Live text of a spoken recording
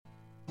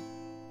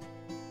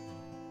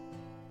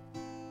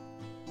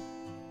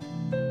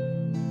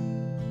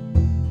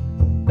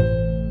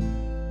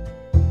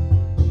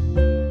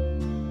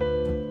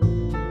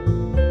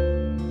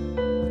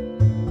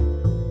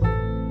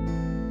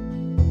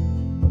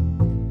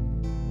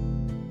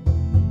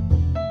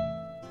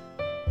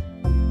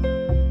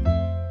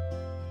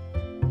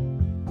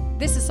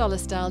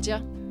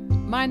Solastalgia.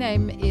 My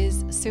name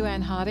is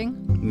Sue-Ann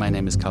Harding. My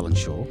name is Colin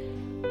Shaw.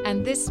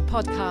 And this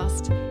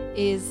podcast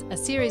is a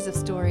series of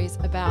stories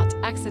about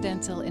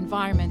accidental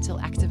environmental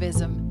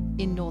activism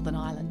in Northern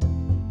Ireland.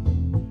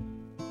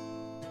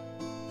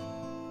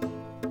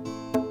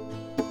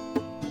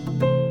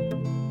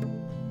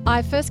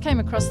 I first came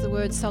across the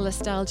word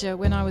solastalgia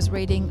when I was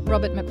reading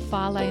Robert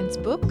Macfarlane's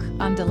book,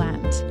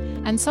 Underland.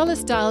 And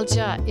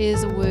solastalgia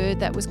is a word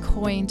that was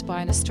coined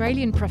by an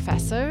Australian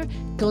professor,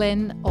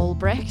 Glenn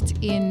Albrecht,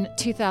 in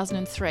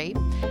 2003.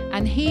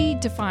 And he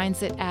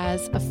defines it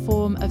as a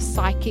form of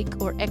psychic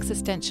or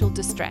existential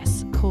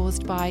distress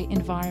caused by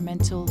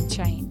environmental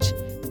change.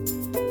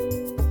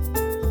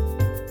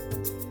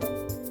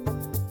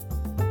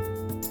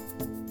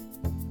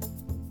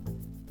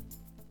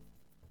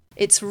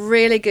 It's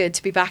really good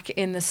to be back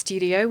in the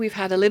studio. We've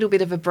had a little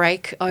bit of a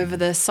break over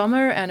the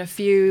summer and a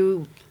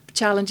few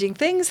challenging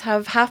things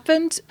have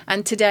happened.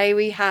 And today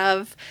we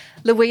have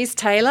Louise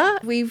Taylor.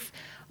 We've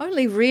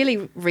only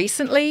really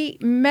recently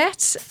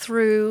met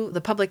through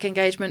the public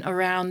engagement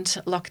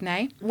around Lough.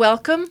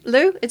 Welcome,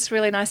 Lou. It's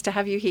really nice to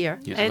have you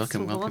here. Yeah, it's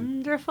welcome.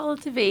 Wonderful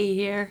to be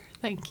here.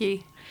 Thank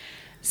you.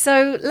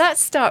 So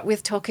let's start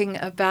with talking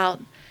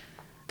about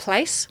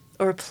place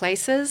or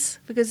places,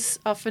 because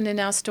often in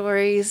our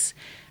stories,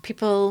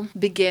 people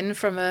begin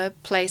from a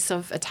place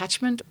of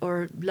attachment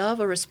or love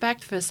or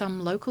respect for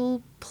some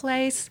local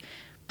place.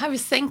 I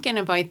was thinking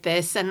about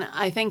this, and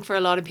I think for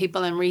a lot of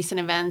people in recent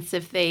events,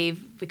 if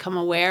they've become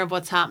aware of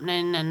what's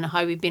happening and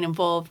how we've been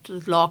involved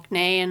with Lough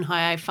and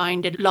how I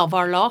find it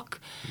Lough,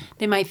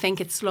 they might think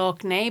it's Lough,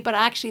 but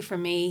actually for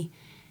me,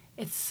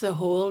 it's the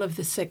whole of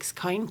the 6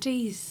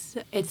 counties.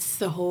 It's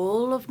the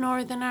whole of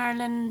Northern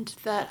Ireland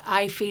that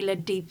I feel a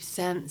deep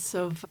sense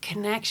of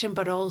connection,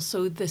 but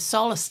also the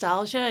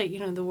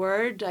solastalgia, the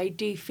word. I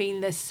do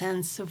feel this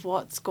sense of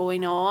what's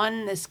going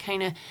on, this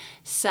kind of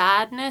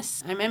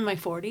sadness. I'm in my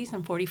 40s,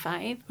 I'm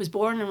 45. Was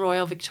born in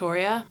Royal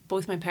Victoria.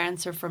 Both my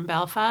parents are from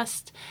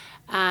Belfast.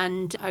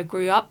 And I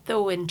grew up,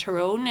 though, in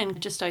Tyrone,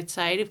 and just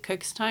outside of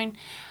Cookstown.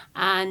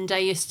 And I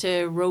used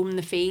to roam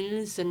the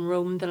fields and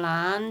roam the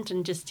land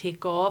and just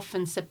take off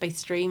and sit by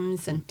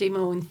streams and do my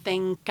own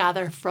thing,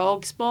 gather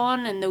frog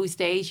spawn. In those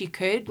days you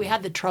could. We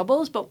had the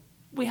troubles, but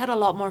we had a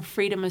lot more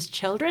freedom as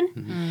children.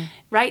 Mm-hmm.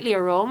 Rightly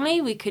or wrongly,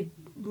 we could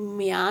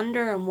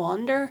meander and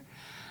wander.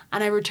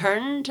 And I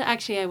returned.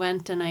 Actually, I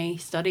went and I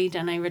studied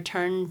and I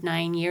returned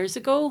 9 years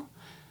ago.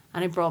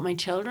 And I brought my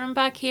children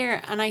back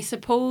here. And I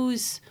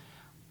suppose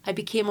I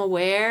became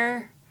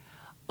aware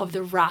of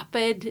the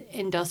rapid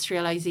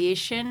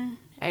industrialisation.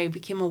 I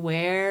became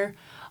aware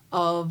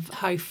of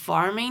how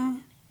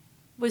farming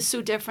was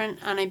so different,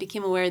 and I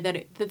became aware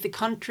that the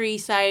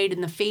countryside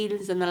and the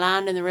fields and the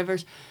land and the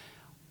rivers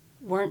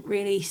weren't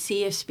really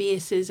safe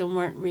spaces and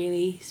weren't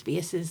really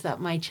spaces that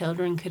my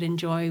children could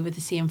enjoy with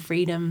the same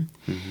freedom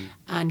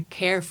and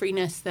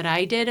carefreeness that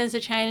I did as a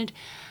child.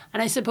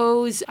 And I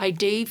suppose I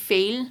do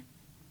feel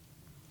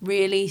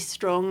really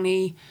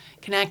strongly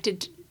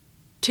connected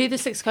to the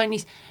 6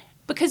 counties.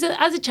 Because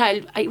as a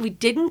child, we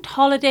didn't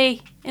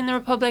holiday in the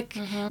Republic.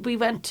 Mm-hmm. We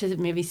went to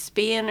maybe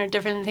Spain or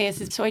different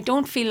places. So I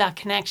don't feel that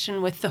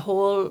connection with the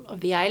whole of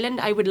the island.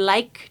 I would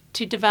like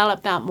to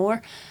develop that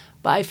more,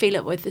 but I feel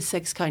it with the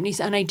 6 counties.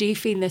 And I do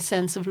feel this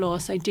sense of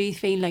loss. I do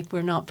feel like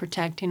we're not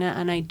protecting it.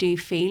 And I do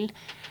feel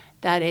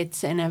that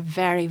it's in a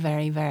very,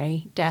 very,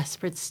 very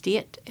desperate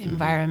state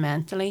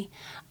environmentally.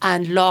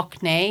 And Lough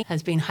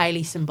has been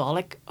highly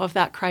symbolic of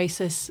that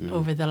crisis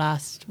over the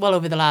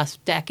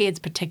last decades,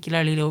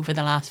 particularly over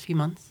the last few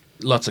months.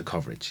 Lots of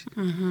coverage.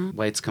 Mm-hmm.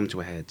 Why it's come to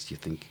a head, do you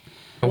think?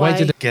 Why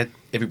did it get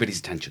everybody's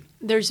attention?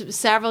 There's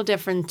several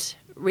different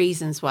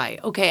reasons why.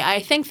 Okay, I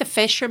think the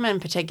fishermen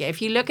in particular,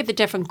 if you look at the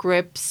different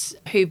groups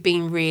who've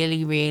been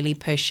really, really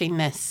pushing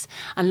this,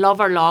 and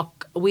Lough,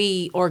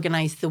 we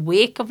organised the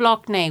Wake of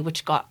Lough,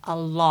 which got a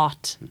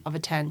lot of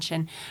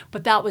attention,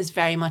 but that was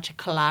very much a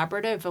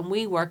collaborative, and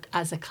we work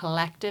as a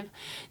collective.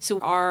 So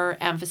our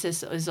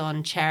emphasis is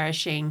on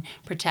cherishing,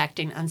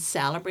 protecting and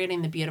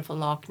celebrating the beautiful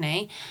Lough.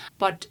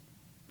 But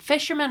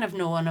fishermen have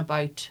known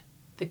about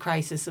the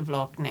crisis of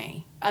Lough,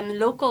 and the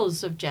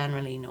locals have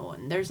generally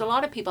known. There's a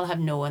lot of people have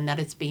known that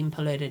it's been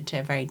polluted to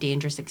a very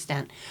dangerous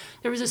extent.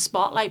 There was a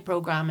spotlight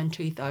programme in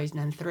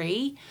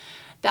 2003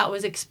 that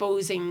was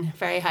exposing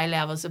very high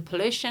levels of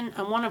pollution,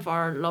 and one of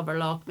our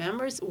Lough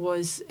members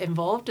was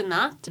involved in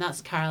that, and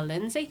that's Carol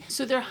Lindsay.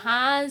 So there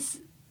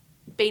has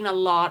been a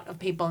lot of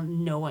people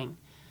knowing.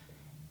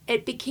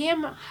 It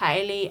became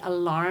highly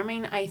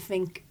alarming, I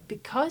think,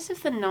 because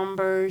of the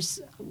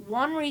numbers.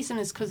 One reason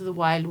is because of the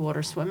wild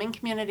water swimming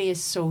community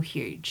is so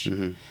huge.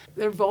 Mm-hmm.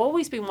 There have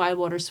always been wild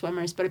water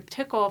swimmers, but it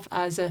took off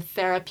as a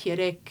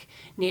therapeutic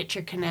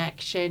nature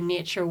connection,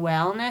 nature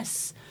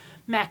wellness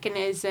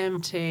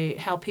mechanism to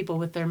help people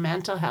with their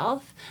mental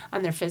health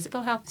and their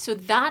physical health. So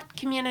that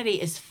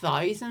community is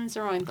thousands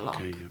around the Lough.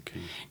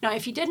 Okay. Now,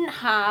 if you didn't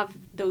have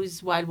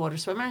those wild water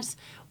swimmers,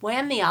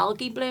 when the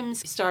algae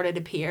blooms started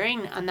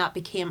appearing and that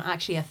became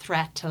actually a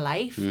threat to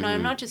life, now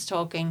I'm not just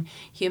talking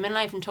human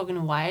life, I'm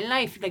talking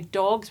wildlife, like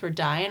dogs were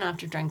dying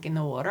after drinking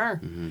the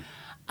water.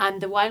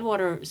 And the wild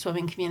water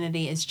swimming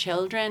community is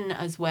children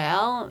as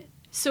well.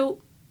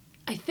 So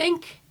I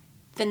think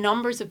the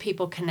numbers of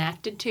people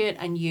connected to it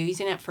and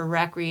using it for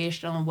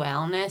recreational and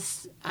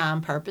wellness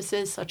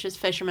purposes, such as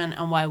fishermen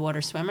and wild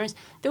water swimmers,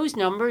 those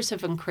numbers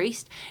have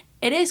increased.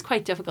 It is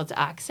quite difficult to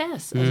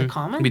access as a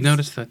commons. We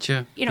noticed that,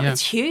 yeah. You know,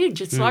 it's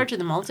huge. It's larger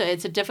than Malta.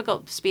 It's a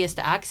difficult space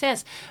to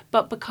access.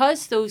 But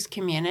because those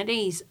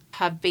communities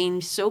have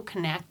been so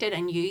connected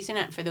and using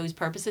it for those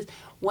purposes,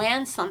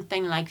 when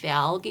something like the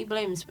algae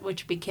blooms,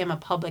 which became a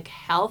public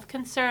health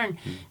concern,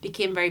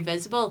 became very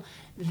visible,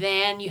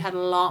 then you had a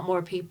lot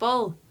more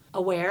people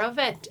aware of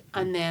it,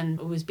 and then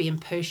it was being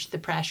pushed. The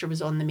pressure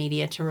was on the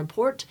media to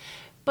report.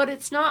 But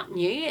it's not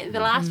new. The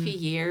last few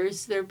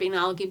years, there have been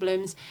algae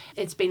blooms.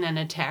 It's been in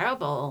a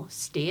terrible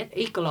state.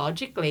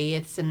 Ecologically,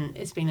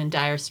 it's been in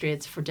dire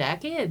straits for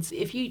decades.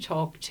 If you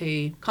talk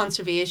to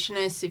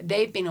conservationists,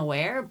 they've been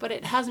aware, but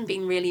it hasn't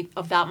been really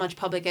of that much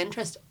public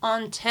interest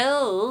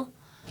until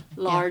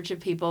larger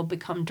people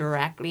become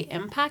directly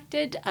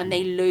impacted and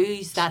they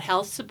lose that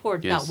health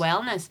support, that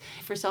wellness.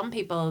 For some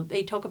people,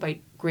 they talk about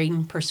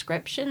green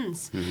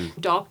prescriptions.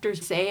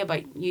 Doctors say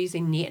about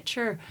using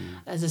nature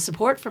as a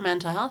support for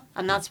mental health,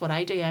 and that's what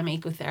I do. I'm an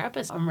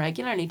ecotherapist. I'm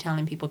regularly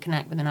telling people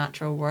connect with the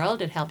natural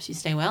world. It helps you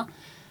stay well.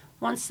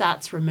 Once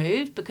that's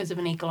removed because of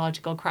an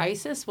ecological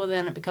crisis, well,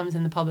 then it becomes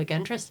in the public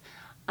interest,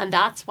 and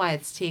that's why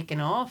it's taken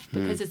off,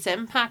 because it's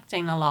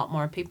impacting a lot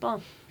more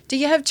people. Do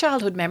you have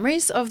childhood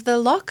memories of the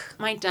Lough?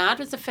 My dad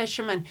was a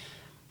fisherman.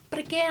 But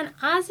again,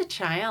 as a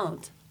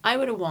child, I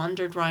would have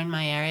wandered around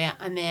my area,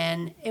 and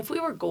then if we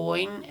were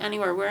going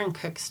anywhere, we're in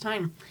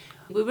Cookstown,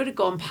 we would have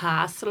gone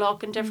past the Lough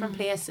in different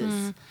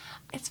places.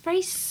 It's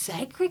very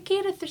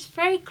segregated. There's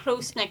very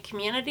close-knit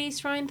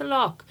communities around the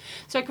Lough.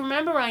 So I can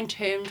remember around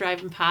home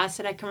driving past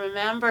it. I can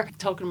remember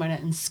talking about it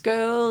in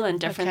school and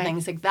different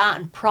things like that,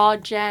 and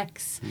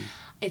projects.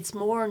 It's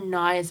more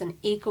now as an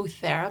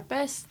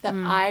ecotherapist that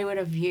I would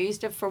have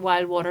used it for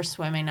wild water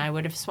swimming. I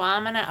would have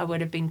swam in it. I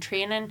would have been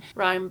training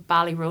around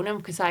Ballyronan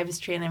because I was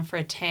training for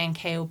a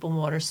 10k open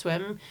water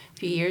swim a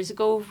few years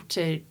ago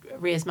to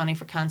raise money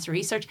for cancer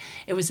research.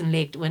 It was in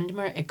Lake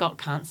Windermere. It got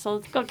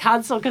cancelled. It got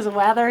cancelled because of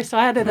weather, so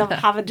I ended up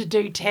having to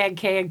do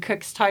 10k in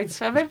Cookstown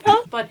swimming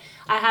pool. But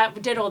I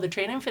did all the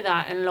training for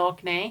that in Lough,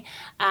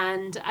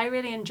 and I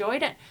really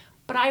enjoyed it.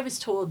 But I was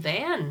told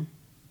then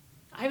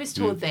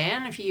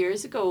a few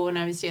years ago when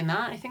I was doing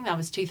that, I think that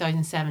was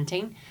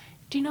 2017,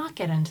 do not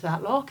get into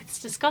that Lough. It's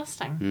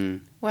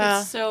disgusting. Wow.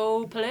 It's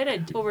so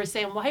polluted. People were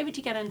saying, why would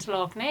you get into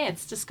Lough Neagh?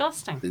 It's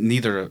disgusting.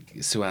 Neither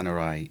Sue-Ann or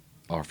I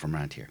are from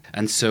around here.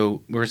 And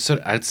so we're sort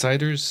of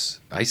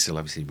outsiders. I still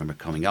obviously remember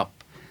coming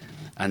up.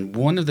 And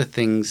one of the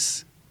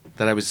things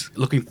that I was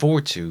looking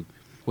forward to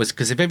was,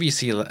 because if ever you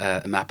see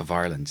a map of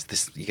Ireland,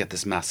 you get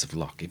this massive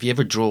Lough. If you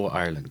ever draw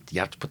Ireland, you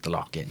have to put the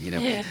Lough in, you know.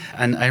 Yeah.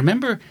 And I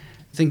remember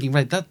thinking,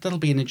 right, that'll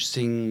be an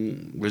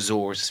interesting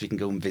resource we can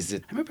go and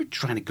visit. I remember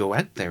trying to go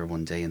out there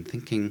one day and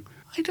thinking,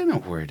 I don't know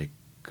where to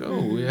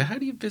go. How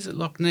do you visit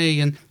Lough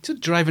Neagh? And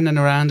just driving in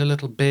around a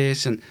little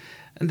bit, and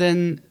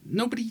then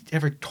nobody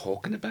ever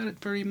talking about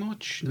it very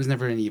much. There was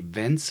never any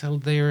events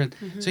held there. And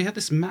so you had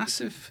this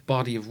massive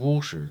body of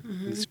water.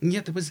 And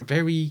yet there was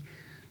very,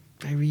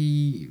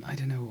 very, I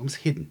don't know, almost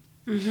hidden.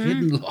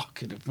 Hidden Lough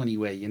in a funny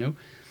way, you know.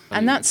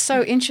 And that's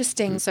so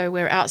interesting. So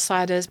we're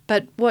outsiders.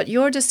 But what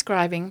you're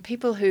describing,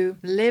 people who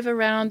live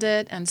around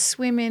it and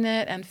swim in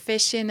it and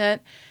fish in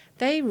it,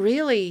 they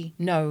really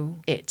know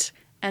it.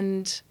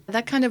 And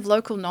that kind of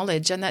local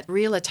knowledge and that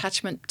real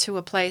attachment to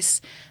a place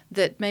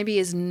that maybe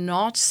is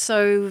not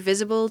so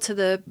visible to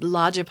the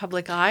larger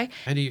public eye.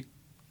 How do you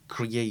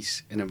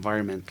create an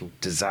environmental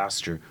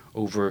disaster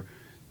over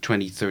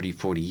 20, 30,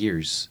 40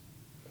 years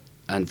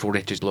and for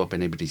it to blow up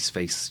in everybody's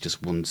face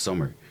just one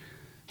summer?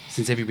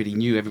 Since everybody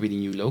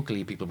knew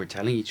locally, people were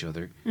telling each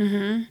other,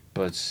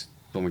 but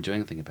no one were doing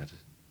anything about it.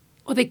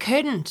 Well, they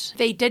couldn't.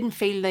 They didn't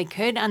feel they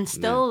could. And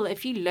still,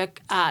 if you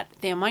look at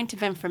the amount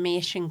of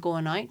information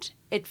going out,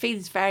 it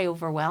feels very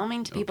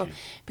overwhelming to people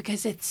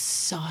because it's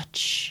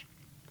such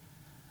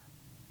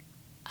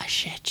a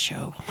shit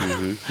show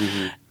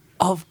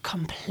of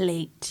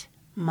complete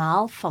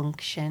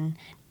malfunction,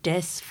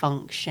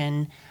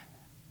 dysfunction,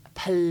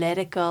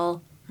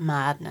 political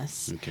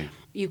madness. Okay.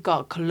 You've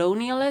got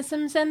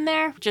colonialisms in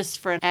there just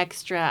for an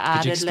extra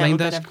added little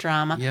bit of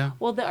drama. Yeah.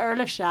 Well, the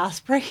Earl of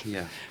Shaftesbury,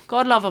 yeah.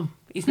 God love him.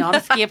 He's not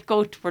a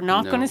scapegoat. We're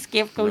not going to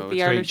scapegoat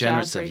the Earl of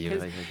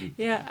Shaftesbury.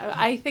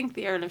 I think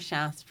the Earl of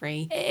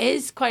Shaftesbury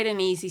is quite an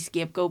easy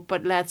scapegoat,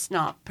 but let's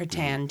not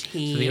pretend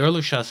he... So the Earl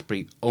of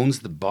Shaftesbury owns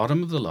the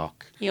bottom of the Lough.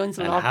 He owns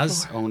the Lough. And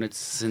has owned it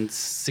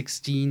since the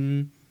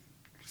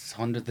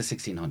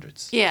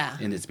 1600s. Yeah.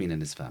 And it's been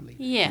in his family.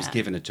 Yeah. He was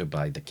given it to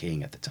by the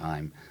king at the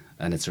time.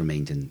 And it's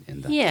remained in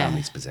that Yeah.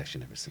 family's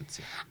possession ever since.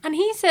 Yeah. And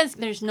he says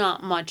there's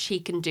not much he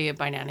can do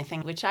about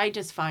anything, which I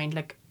just find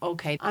like,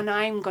 okay. And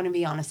I'm going to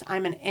be honest,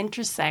 I'm an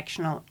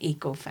intersectional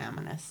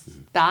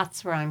ecofeminist.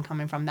 That's where I'm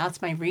coming from.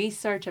 That's my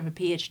research. I have a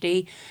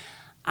PhD.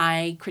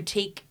 I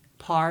critique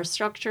power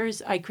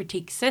structures. I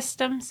critique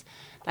systems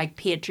like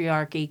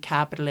patriarchy,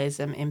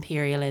 capitalism,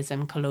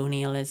 imperialism,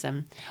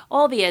 colonialism.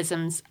 All the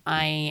isms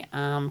I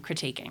am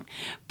critiquing.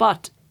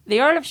 But the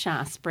Earl of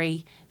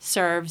Shaftesbury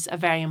serves a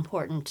very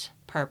important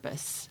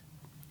purpose.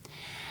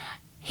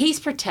 He's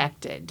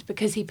protected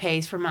because he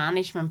pays for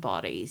management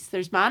bodies.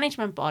 There's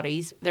management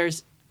bodies,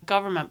 there's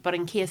government, but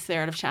in case the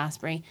Earl of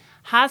Shaftesbury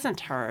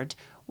hasn't heard,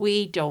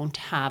 we don't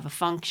have a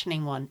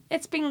functioning one.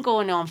 It's been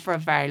going on for a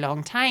very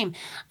long time.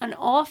 And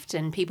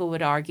often people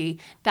would argue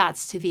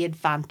that's to the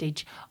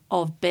advantage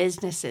of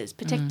businesses,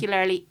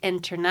 particularly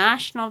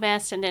international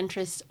vested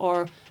interests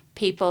or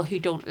people who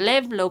don't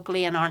live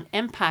locally and aren't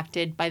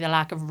impacted by the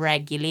lack of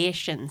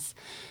regulations.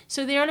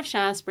 So the Earl of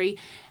Shaftesbury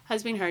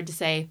has been heard to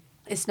say,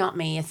 it's not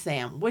me, it's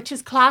them, which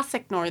is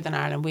classic Northern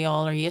Ireland. We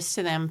all are used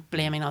to them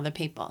blaming other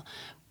people.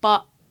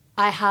 But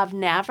I have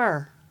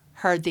never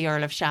heard the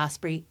Earl of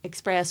Shaftesbury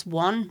express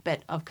one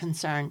bit of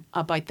concern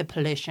about the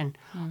pollution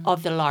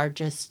of the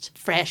largest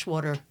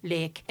freshwater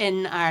lake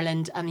in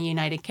Ireland and the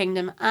United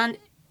Kingdom. And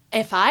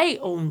if I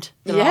owned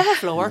the Lough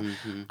floor,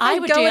 I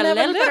would do a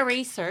little bit of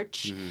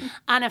research.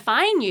 And if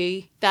I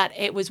knew that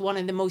it was one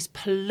of the most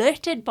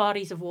polluted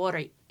bodies of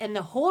water in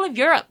the whole of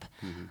Europe,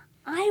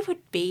 I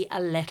would be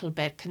a little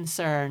bit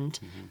concerned,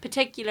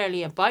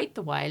 particularly about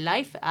the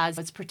wildlife as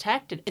it's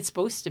protected. It's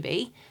supposed to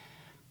be.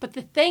 But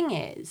the thing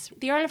is,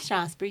 the Earl of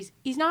Shaftesbury,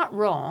 he's not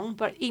wrong,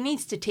 but he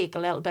needs to take a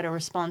little bit of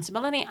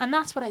responsibility. And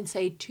that's what I'd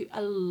say to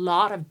a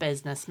lot of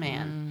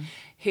businessmen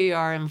who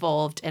are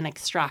involved in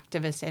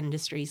extractivist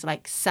industries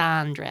like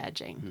sand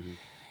dredging.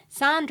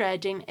 Sand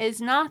dredging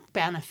is not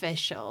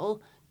beneficial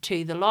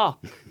to the Lough.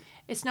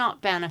 It's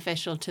not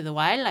beneficial to the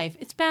wildlife.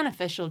 It's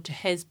beneficial to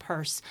his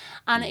purse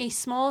and a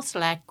small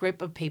select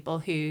group of people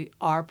who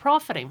are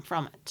profiting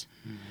from it.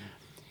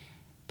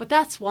 But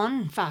that's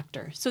one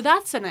factor. So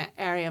that's an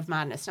area of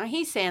madness. Now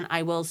he's saying,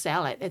 I will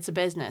sell it. It's a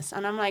business.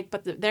 And I'm like,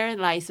 but there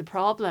lies the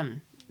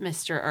problem,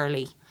 Mr.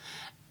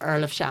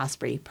 Earl of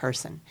Shaftesbury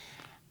person.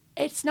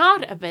 It's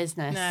not a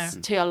business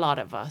to a lot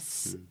of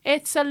us.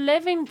 It's a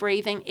living,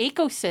 breathing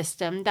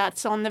ecosystem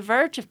that's on the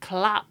verge of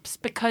collapse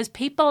because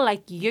people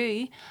like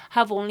you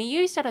have only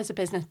used it as a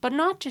business. But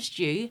not just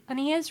you, and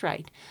he is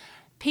right.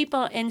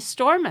 People in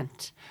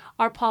Stormont,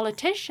 our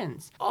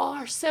politicians,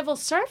 our civil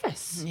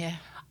service. Yeah.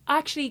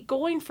 Actually,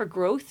 going for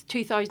growth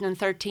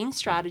 2013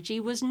 strategy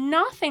was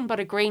nothing but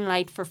a green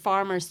light for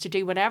farmers to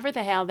do whatever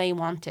the hell they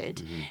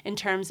wanted in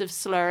terms of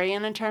slurry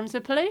and in terms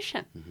of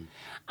pollution.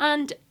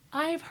 And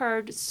I've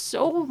heard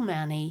so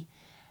many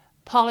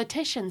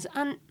politicians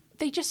and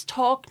they just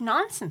talk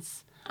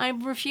nonsense.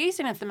 I'm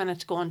refusing at the minute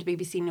to go on to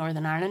BBC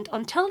Northern Ireland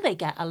until they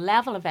get a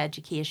level of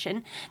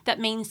education that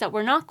means that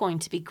we're not going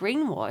to be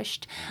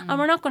greenwashed and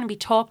we're not going to be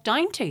talked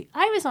down to.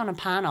 I was on a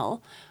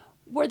panel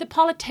where the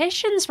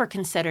politicians were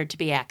considered to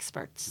be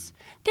experts.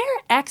 They're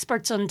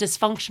experts on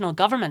dysfunctional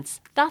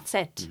governments. That's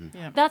it.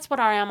 Yeah. That's what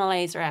our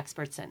MLAs are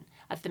experts in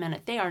at the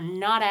minute. They are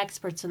not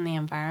experts in the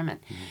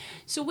environment.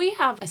 So we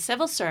have a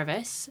civil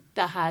service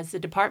that has the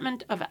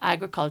Department of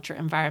Agriculture,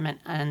 Environment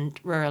and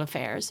Rural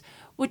Affairs,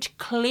 which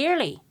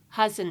clearly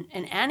hasn't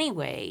in any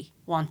way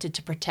wanted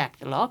to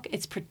protect the Lough.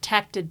 It's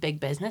protected big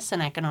business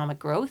and economic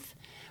growth,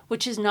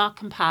 which is not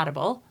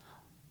compatible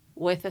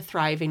with a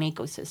thriving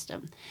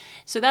ecosystem.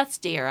 So that's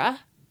DAERA.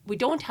 We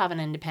don't have an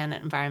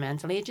independent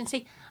environmental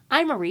agency.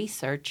 I'm a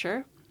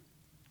researcher.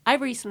 I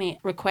recently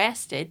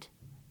requested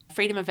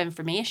freedom of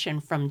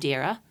information from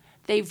DAERA.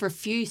 They've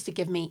refused to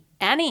give me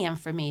any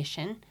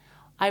information.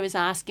 I was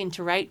asking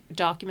to write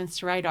documents,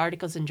 to write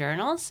articles in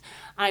journals.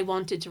 I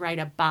wanted to write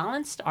a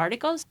balanced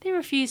articles. They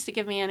refused to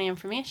give me any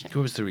information.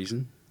 What was the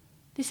reason?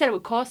 They said it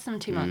would cost them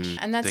too much.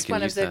 And that's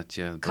one of the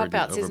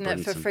cop-outs, isn't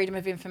it, for overburdensome. freedom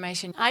of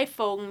information? I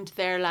phoned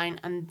their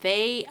line and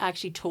they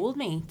actually told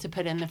me to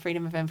put in the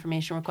freedom of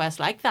information request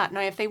like that.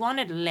 Now, if they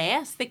wanted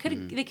less, they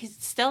could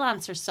still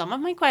answer some of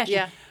my questions.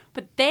 Yeah.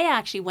 But they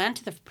actually went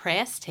to the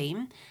press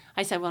team.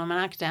 I said, well, I'm an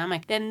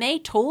academic. Then they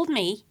told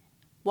me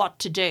what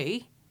to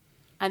do.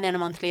 And then a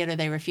month later,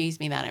 they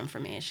refused me that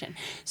information.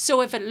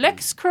 So if it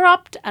looks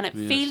corrupt and it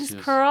feels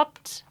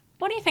corrupt,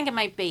 what do you think it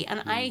might be?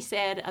 And I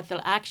said at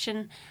the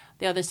action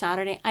the other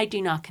Saturday, I do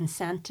not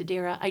consent to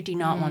DAERA. I do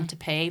not want to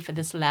pay for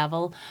this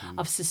level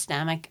of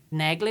systemic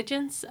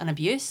negligence and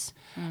abuse.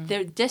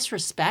 The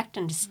disrespect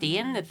and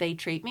disdain that they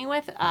treat me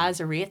with as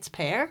a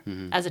ratepayer,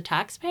 as a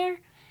taxpayer,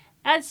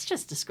 it's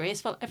just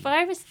disgraceful. If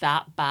I was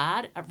that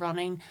bad at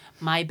running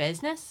my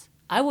business,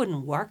 I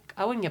wouldn't work.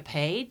 I wouldn't get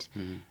paid.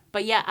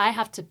 But yet I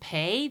have to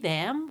pay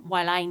them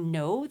while I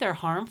know they're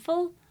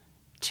harmful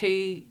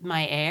to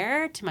my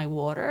air, to my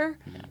water,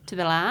 to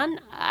the land.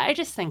 I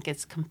just think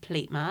it's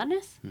complete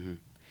madness.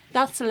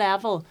 That's the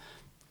level.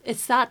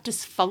 It's that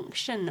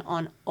dysfunction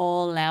on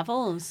all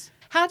levels.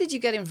 How did you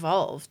get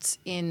involved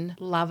in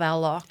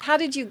Lough? How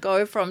did you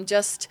go from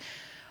just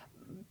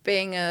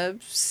being a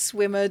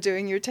swimmer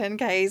doing your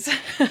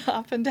 10Ks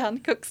up and down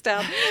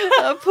Cookstown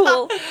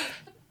pool.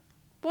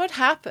 What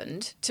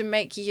happened to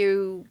make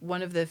you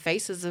one of the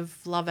faces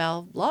of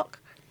Lough Lough?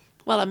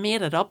 Well, I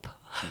made it up.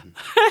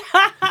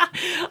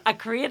 I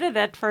created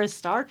it for a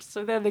start,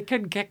 so then they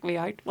couldn't kick me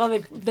out. Well,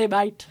 they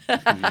might.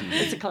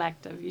 It's a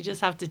collective. You just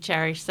have to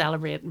cherish,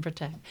 celebrate and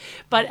protect.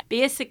 But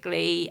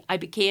basically, I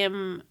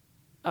became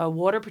a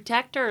water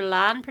protector,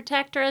 land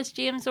protector, as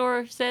James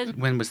Orr said.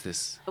 When was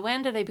this?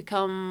 When did I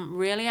become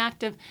really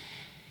active?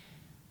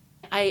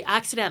 I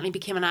accidentally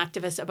became an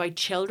activist about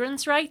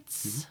children's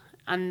rights.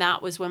 And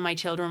that was when my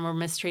children were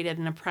mistreated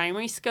in a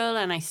primary school,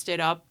 and I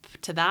stood up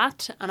to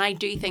that. And I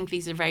do think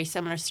these are very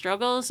similar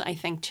struggles. I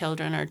think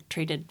children are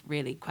treated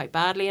really quite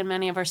badly in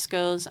many of our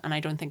schools, and I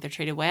don't think they're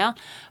treated well.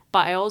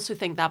 But I also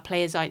think that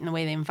plays out in the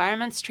way the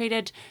environment's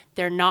treated.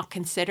 They're not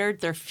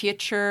considered. Their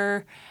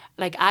future,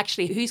 like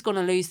actually, who's going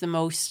to lose the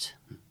most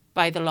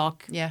by the Lough?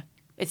 Yeah.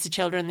 It's the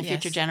children, the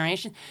future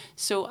generation.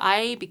 So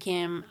I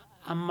became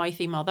a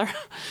mouthy mother.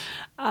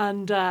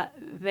 And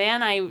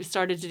then I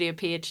started to do a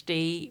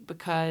PhD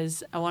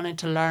because I wanted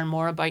to learn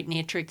more about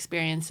nature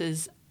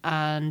experiences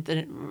and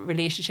the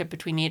relationship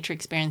between nature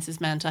experiences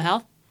and mental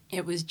health.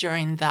 It was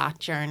during that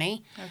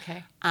journey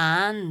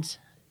and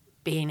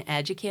being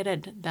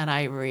educated that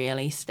I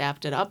really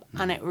stepped it up.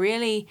 And it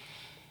really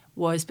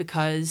was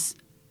because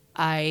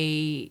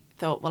I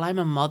thought, well, I'm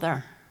a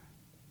mother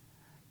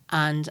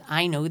and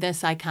I know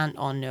this, I can't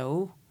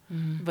unknow.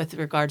 With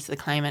regards to the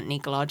climate and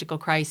ecological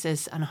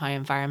crisis and how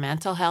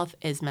environmental health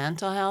is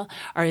mental health,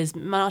 or is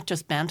not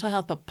just mental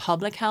health, but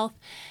public health.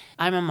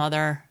 I'm a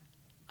mother.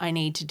 I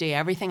need to do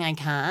everything I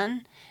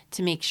can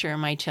to make sure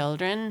my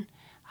children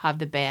have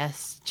the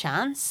best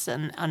chance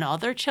and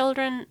other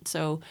children.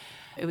 So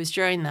it was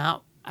during that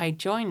I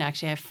joined,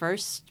 actually. I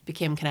first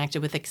became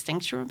connected with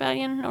Extinction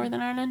Rebellion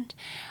Northern Ireland.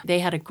 They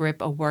had a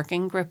group, a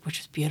working group, which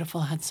was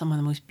beautiful. Had some of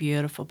the most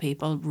beautiful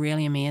people,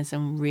 really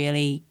amazing,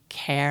 really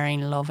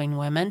caring, loving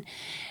women.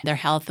 Their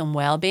health and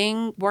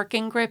well-being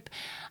working group.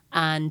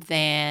 And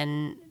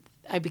then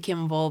I became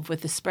involved with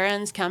the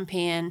Spurns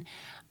campaign.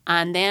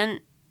 And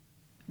then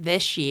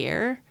this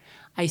year,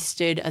 I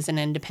stood as an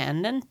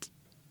independent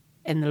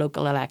in the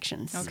local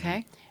elections.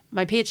 Okay.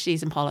 My PhD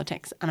is in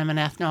politics and I'm an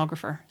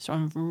ethnographer, so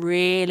I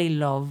really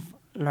love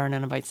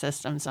learning about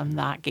systems. I'm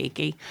that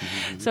geeky.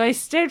 Mm-hmm. So I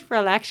stood for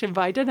election, but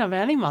I didn't have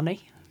any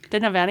money,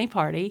 didn't have any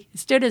party. I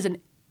stood as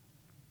an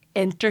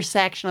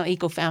intersectional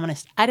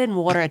ecofeminist. I didn't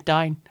water it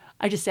down.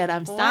 I just said,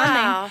 I'm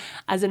standing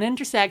as an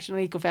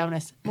intersectional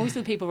ecofeminist. Most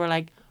of the people were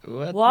like,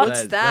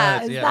 what's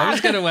that? Yeah, I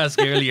was going to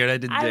ask earlier, I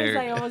didn't dare.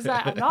 I was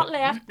like, I'm not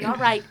left, not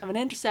right. I'm an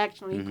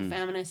intersectional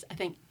ecofeminist. I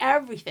think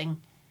everything's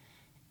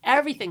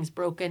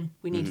broken.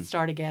 We need to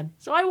start again.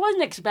 So I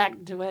wasn't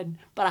expecting to win,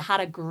 but I had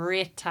a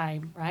great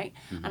time, right?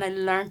 And I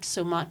learned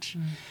so much.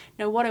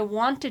 Now, what I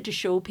wanted to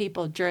show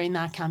people during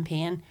that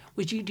campaign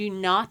was you do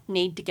not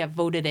need to get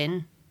voted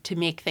in to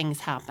make things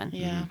happen.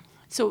 Yeah.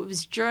 So it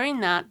was during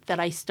that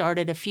I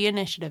started a few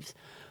initiatives.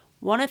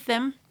 One of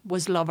them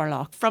was Lough or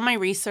Lough. From my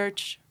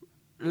research,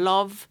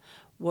 love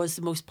was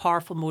the most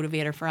powerful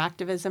motivator for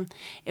activism.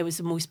 It was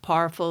the most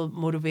powerful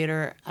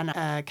motivator and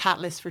a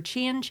catalyst for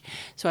change.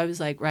 So I was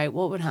like, right,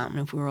 what would happen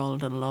if we were all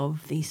to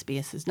love these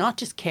spaces? Not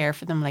just care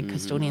for them like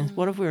custodians.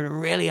 What if we were to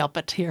really up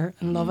it here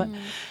and love it?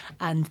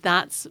 And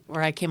that's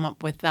where I came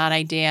up with that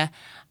idea.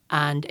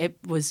 And it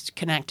was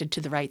connected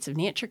to the Rights of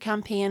Nature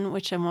campaign,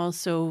 which I'm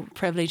also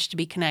privileged to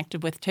be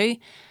connected with too.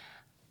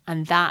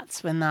 And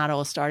that's when that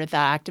all started,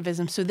 that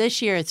activism. So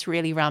this year it's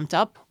really ramped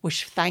up,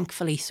 which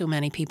thankfully so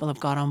many people have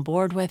got on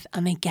board with,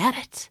 and they get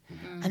it.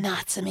 And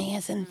that's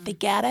amazing. They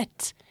get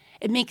it.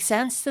 It makes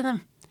sense to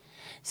them.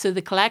 So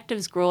the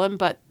collective's growing,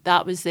 but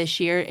that was this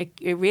year.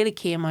 It really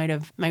came out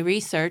of my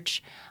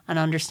research and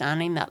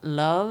understanding that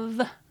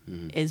love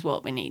is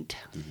what we need.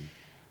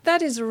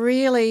 That is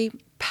really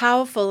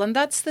powerful. And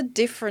that's the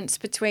difference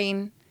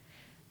between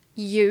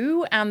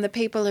you and the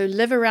people who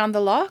live around the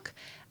Lough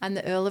and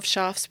the Earl of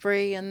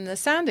Shaftesbury and the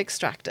sand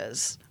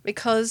extractors,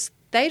 because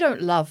they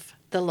don't love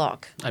the Lough.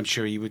 I'm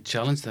sure you would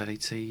challenge that.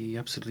 He'd say he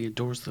absolutely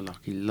adores the Lough.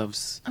 He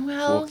loves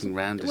walking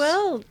around it.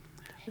 Well,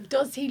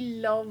 does he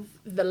love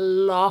the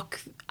Lough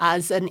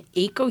as an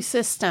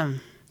ecosystem,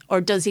 or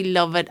does he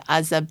love it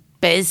as a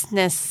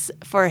business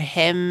for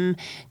him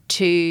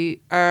to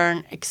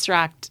earn,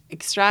 extract?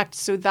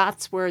 So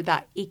that's where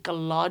that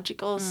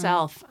ecological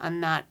self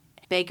and that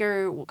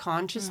bigger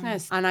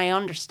consciousness. And I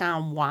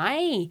understand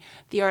why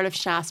the Earl of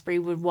Shaftesbury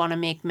would want to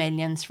make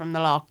millions from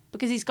the Lough,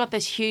 because he's got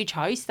this huge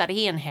house that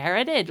he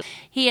inherited.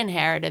 He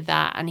inherited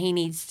that and he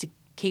needs to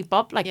keep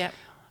up.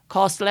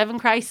 Cost of living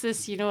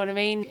crisis, you know what I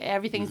mean?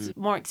 Everything's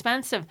more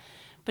expensive.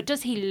 But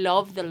does he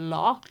love the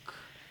Lough?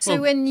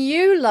 So when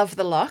you love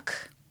the Lough,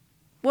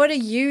 what are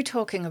you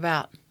talking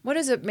about? What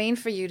does it mean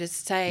for you to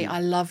say,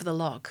 I love the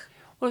Lough?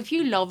 Well, if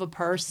you love a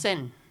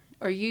person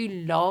or you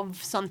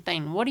love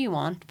something, what do you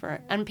want for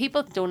it? And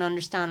people don't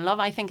understand love.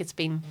 I think it's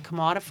been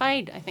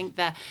commodified. I think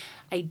the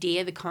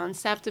idea, the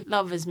concept of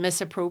love is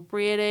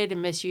misappropriated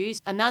and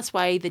misused. And that's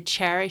why the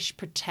cherish,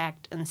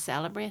 protect and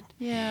celebrate.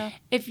 Yeah.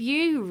 If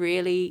you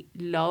really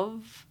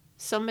love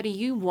somebody,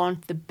 you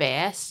want the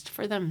best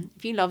for them.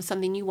 If you love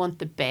something, you want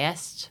the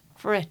best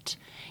for it.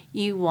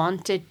 You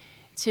want it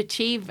to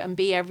achieve and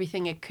be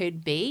everything it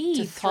could be.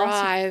 To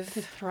thrive.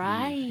 To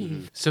thrive.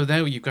 Mm-hmm. So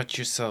now you've got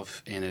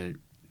yourself in a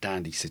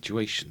dandy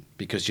situation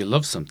because you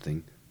love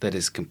something that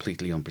is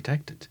completely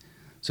unprotected.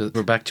 So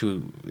we're back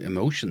to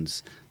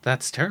emotions.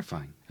 That's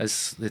terrifying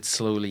as it's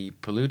slowly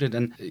polluted.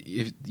 And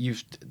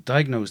you've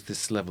diagnosed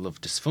this level of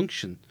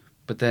dysfunction,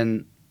 but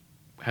then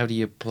how do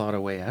you plot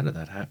a way out of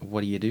that?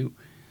 What do you do?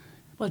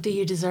 Well, do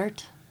you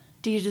desert?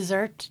 Do you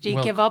desert? Do you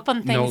Well, give up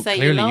on things that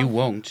you clearly love? you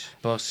won't.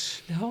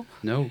 But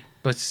No.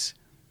 But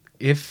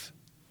if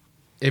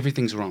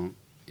everything's wrong,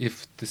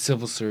 if the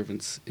civil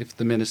servants, if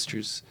the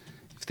ministers,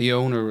 if the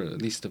owner,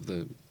 at least of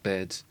the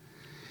bed,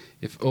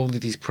 if all of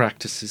these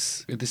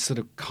practices, this sort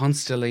of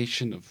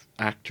constellation of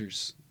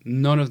actors,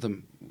 none of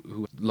them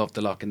who love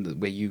the Lough in the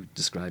way you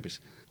describe it,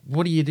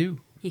 what do you do?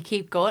 You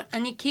keep going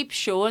and you keep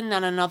showing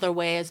that another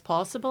way is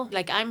possible.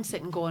 Like I'm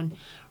sitting going,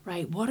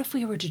 right, what if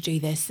we were to do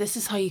this? This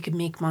is how you could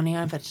make money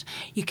out of it.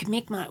 You could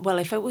make money. Well,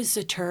 if it was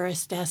a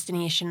tourist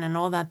destination and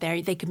all that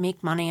there, they could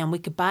make money and we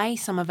could buy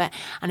some of it.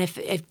 And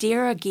if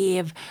Deirdre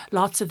gave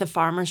lots of the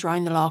farmers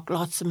around the Lough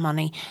lots of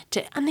money,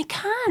 and they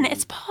can,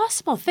 it's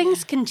possible.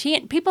 Things can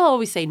change. People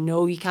always say,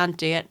 no, you can't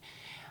do it.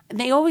 And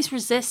they always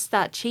resist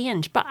that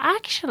change. But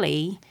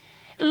actually,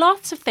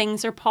 lots of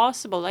things are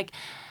possible. Like,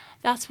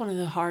 that's one of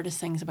the hardest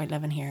things about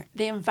living here.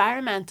 The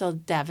environmental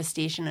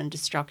devastation and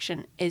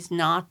destruction is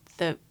not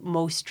the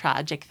most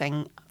tragic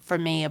thing for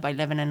me about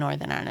living in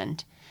Northern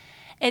Ireland.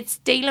 It's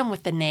dealing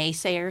with the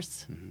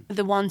naysayers,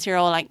 the ones who are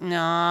all like,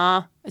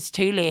 nah, it's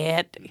too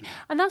late.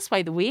 And that's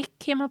why the week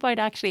came about,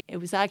 actually. It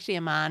was actually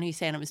a man who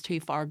said it was too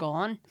far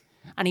gone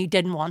and he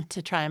didn't want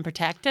to try and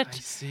protect it. I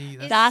see.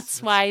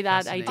 That's why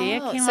that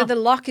idea came So up. the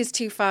Lough is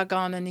too far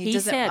gone and he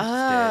doesn't... said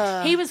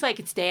Ah. he was like,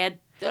 it's dead.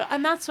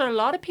 And that's what a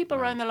lot of people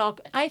around the Lough,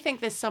 I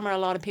think this summer a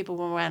lot of people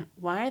went,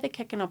 why are they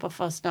kicking up a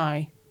fuss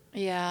now?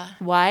 Yeah.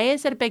 Why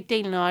is it a big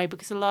deal now?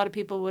 Because a lot of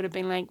people would have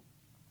been like,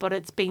 but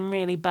it's been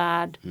really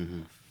bad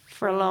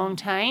for a long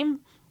time.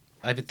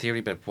 I have a theory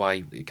about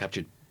why it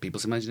captured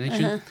people's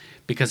imagination.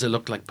 Because it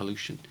looked like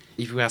pollution.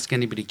 If you ask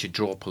anybody to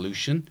draw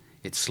pollution,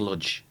 it's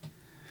sludge.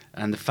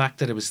 And the fact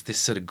that it was this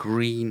sort of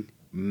green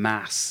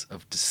mass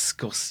of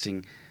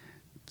disgusting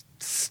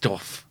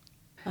stuff.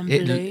 And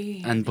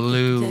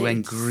blue. And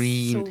It's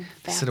green,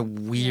 so sort of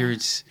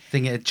weird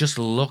thing. It just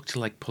looked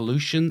like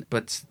pollution,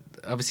 but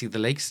obviously the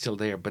lake's still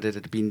there, but it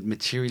had been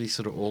materially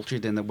sort of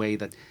altered in a way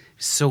that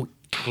so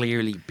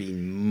clearly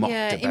been mucked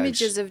about.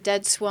 Images of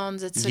dead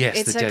swans. It's Yes,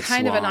 it's the a dead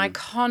kind of an swan.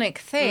 iconic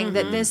thing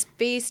that this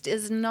beast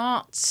is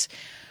not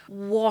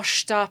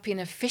washed up in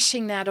a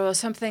fishing net or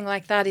something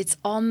like that. It's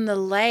on the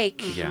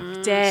lake,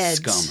 dead.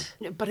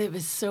 Scum. But it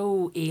was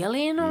so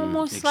alien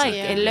almost. Like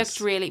exactly. it looked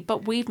really,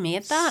 but we've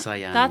made that.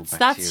 That's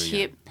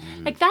Cyanobacteria.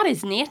 like that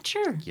is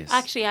nature. Yes.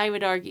 Actually, I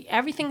would argue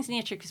everything's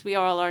nature because we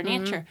all are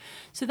nature.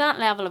 So that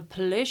level of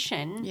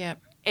pollution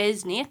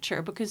is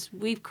nature because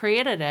we've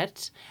created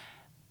it.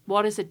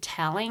 What is it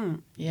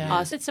telling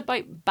us? It's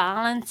about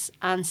balance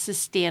and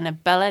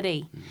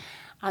sustainability.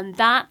 And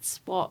that's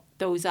what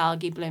those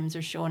algae blooms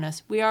are showing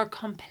us. We are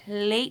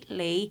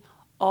completely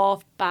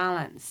off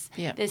balance.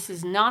 Yep. This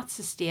is not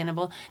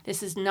sustainable.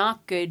 This is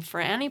not good for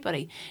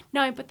anybody.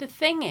 Now, but the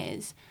thing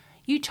is,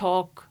 you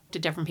talk to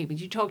different people.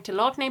 You talk to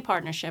Lough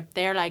Partnership.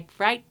 They're like,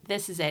 right,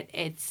 this is it.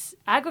 It's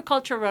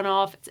agriculture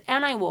runoff, it's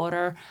NI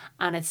water,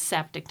 and it's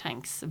septic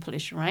tanks of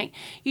pollution, right?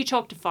 You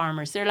talk to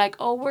farmers. They're like,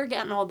 oh, we're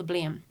getting all the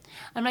blame.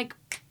 I'm like,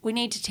 we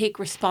need to take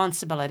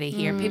responsibility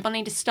here. People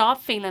need to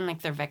stop feeling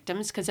like they're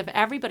victims because if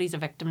everybody's a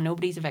victim,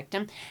 nobody's a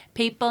victim.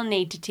 People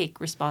need to take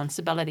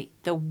responsibility.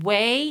 The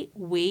way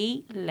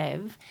we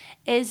live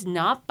is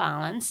not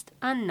balanced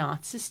and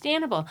not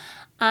sustainable.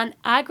 And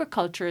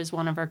agriculture is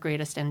one of our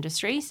greatest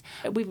industries.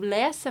 We've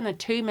less than a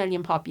 2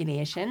 million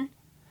population,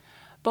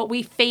 but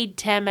we feed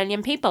 10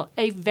 million people.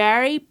 A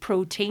very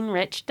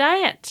protein-rich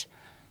diet.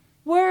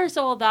 Where's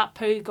all that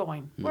poo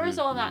going? Where's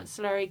all that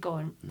slurry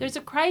going? There's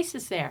a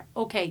crisis there.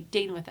 Okay,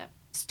 deal with it.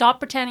 Stop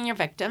pretending you're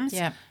victims.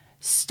 Yeah.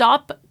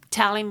 Stop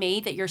telling me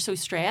that you're so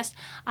stressed.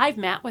 I've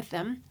met with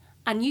them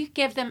and you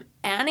give them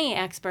any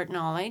expert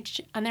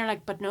knowledge and they're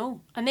like, but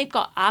no. And they've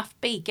got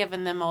AFBI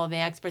giving them all the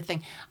expert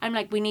thing. I'm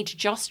like, we need to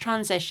just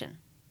transition.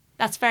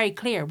 That's very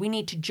clear. We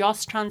need to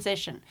just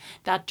transition.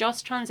 That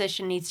just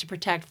transition needs to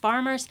protect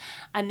farmers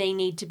and they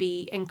need to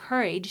be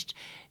encouraged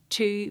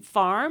to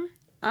farm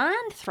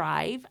and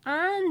thrive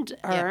and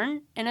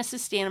earn in a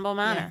sustainable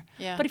manner.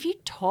 Yeah. But if you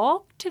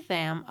talk to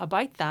them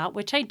about that,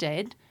 which I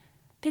did,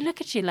 they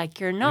look at you like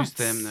you're nuts.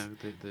 Who's them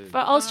now? For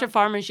Ulster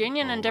Farmers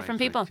Union and different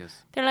right, people.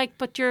 yes. They're like,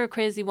 but you're a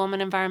crazy woman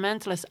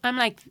environmentalist. I'm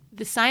like,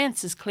 the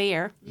science is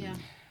clear. Yeah.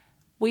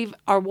 We've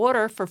our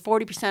water for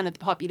 40% of the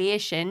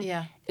population.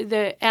 Yeah.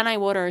 The NI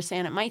water are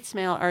saying it might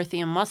smell earthy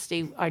and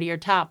musty out of your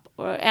tap.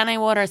 Or NI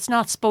water, it's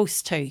not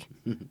supposed to.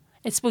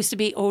 It's supposed to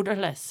be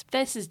odorless.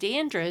 This is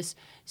dangerous.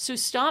 So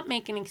stop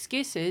making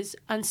excuses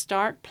and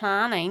start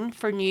planning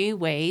for new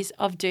ways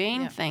of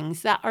doing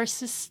things that are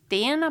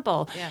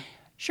sustainable. Yeah.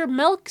 Sure,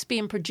 milk's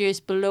being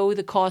produced below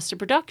the cost of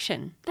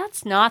production.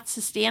 That's not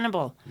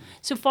sustainable.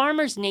 So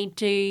farmers need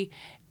to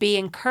be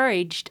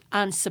encouraged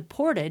and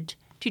supported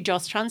to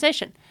just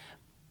transition.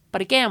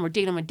 But again, we're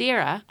dealing with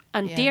Dara,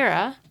 and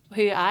Dara,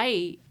 who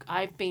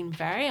I've been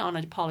very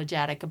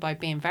unapologetic about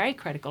being very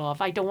critical of.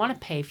 I don't want to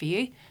pay for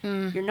you.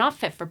 You're not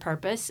fit for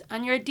purpose,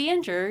 and you're a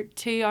danger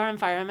to our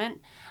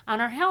environment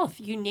and our health.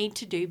 You need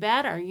to do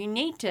better. You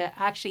need to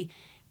actually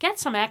get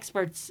some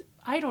experts.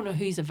 I don't know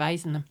who's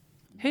advising them.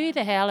 Who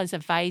the hell is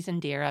advising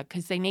Dara?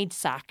 Because they need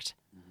sacked.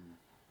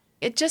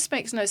 It just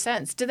makes no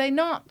sense. Do they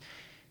not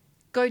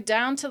go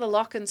down to the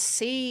loch and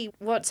see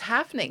what's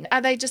happening? Are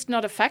they just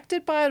not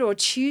affected by it or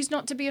choose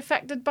not to be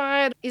affected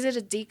by it? Is it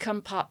a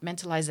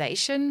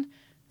decompartmentalization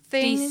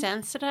thing?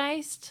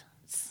 Desensitized?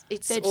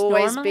 It's It's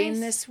always normalised? been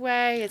this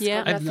way. It's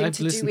got nothing I've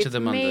to listened do to with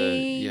them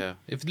me.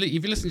 If you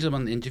listen to them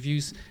on the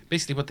interviews,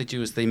 basically what they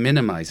do is they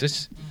minimize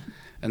it,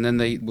 and then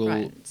they will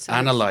Right, so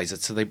analyze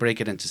it. So they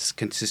break it into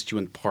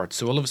constituent parts.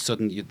 So all of a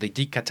sudden they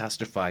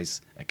decatastrophize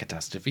a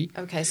catastrophe.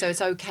 Okay, so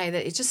it's okay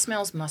that it just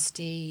smells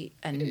musty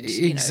and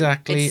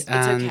Exactly, it's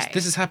and okay.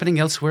 this is happening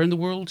elsewhere in the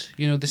world.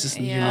 This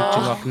isn't unique Yeah. to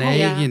Lough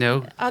Neagh.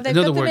 Yeah. Oh, they've in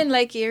other got them words, in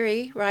Lake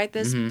Erie, right?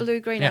 There's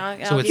blue-green Yeah.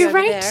 algae So it's- You're over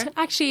right. there.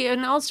 Actually,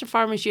 in Ulster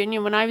Farmers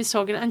Union, when I was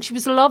talking, and she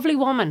was a lovely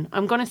woman,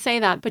 I'm going to say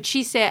that, but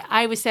she said,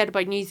 I was said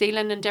about New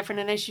Zealand and different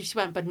initiatives. She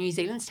went, but New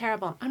Zealand's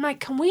terrible. I'm like,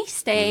 can we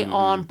stay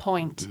on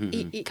point?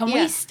 Can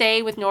we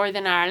stay with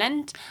Northern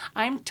Ireland?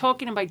 I'm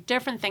talking about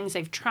different things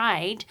they've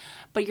tried,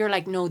 but you're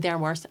like, no, they're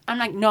worse. I'm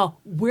like, no,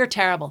 we're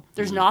terrible.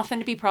 There's nothing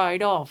to be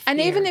proud of. And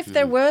here. even if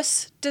they're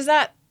worse, does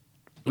that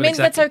Well, mean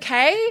that's exactly.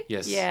 okay?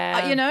 Yes. Yeah.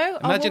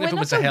 Imagine if it we're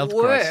was not a the health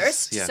worst,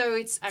 crisis. Yeah. so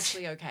it's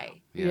actually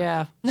okay.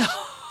 Yeah.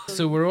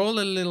 So we're all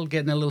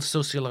getting a little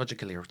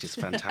sociological here, which is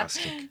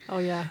fantastic. Oh,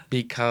 yeah.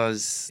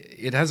 Because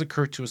it has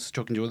occurred to us,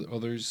 talking to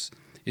others,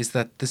 is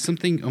that there's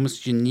something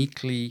almost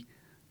uniquely,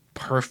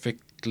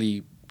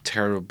 perfectly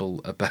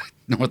terrible about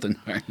Northern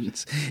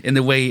Ireland in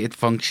the way it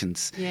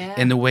functions, Yeah.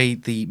 in the way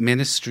the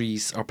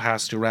ministries are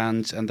passed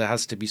around, and there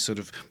has to be sort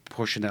of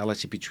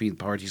proportionality between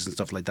parties and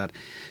stuff like that.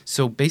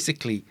 So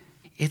basically,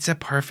 it's a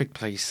perfect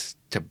place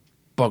to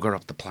bugger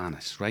up the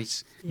planet,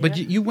 right? But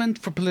Yeah. you went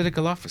for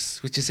political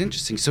office, which is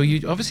interesting. So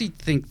you obviously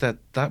think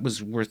that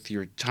was worth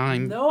your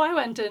time. No, I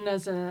went in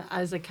as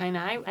a kind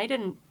of, I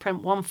didn't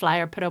print one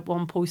flyer, put up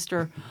one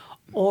poster,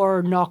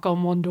 or knock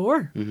on one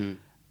door.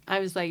 I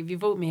was like, if you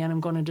vote me in,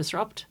 I'm going to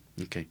disrupt.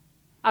 Okay.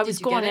 I was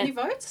Did you going get any in.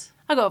 votes?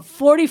 I got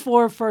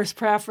 44 first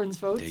preference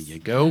votes. There you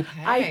go.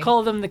 I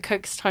call them the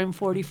Cookstown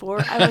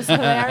 44. I was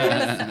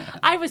hilarious.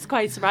 I was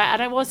quite surprised,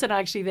 and I wasn't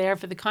actually there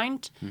for the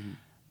count.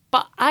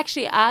 But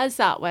actually, as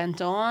that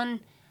went on,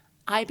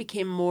 I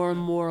became more and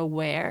more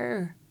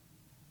aware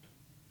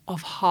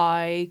of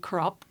how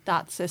corrupt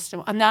that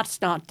system, and that's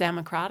not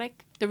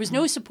democratic. There was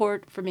no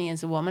support for me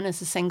as a woman, as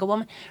a single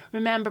woman.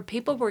 Remember,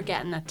 people were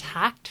getting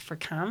attacked for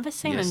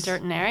canvassing in Yes.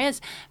 certain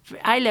areas.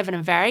 I live in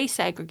a very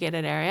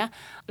segregated area.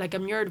 Like,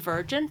 I'm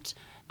neurodivergent,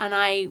 and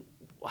I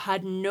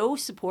had no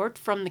support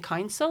from the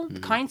council. The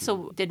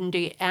council didn't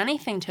do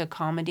anything to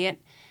accommodate,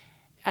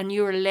 and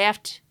you were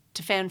left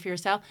to fend for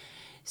yourself.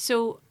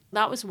 So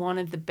that was one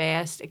of the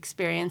best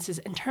experiences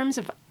in terms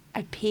of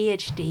a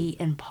PhD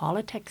in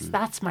politics.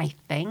 That's my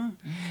thing.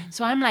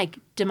 So I'm like,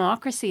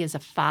 democracy is a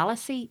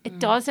fallacy. It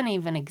doesn't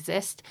even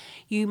exist.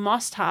 You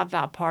must have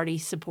that party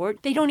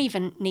support. They don't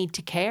even need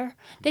to care.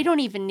 They don't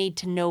even need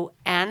to know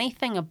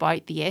anything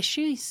about the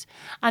issues.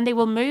 And they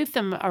will move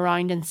them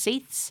around in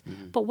seats.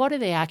 But what do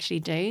they actually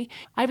do?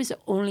 I was the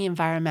only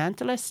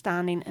environmentalist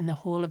standing in the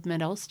whole of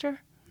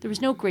Mid-Ulster. There was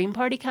no Green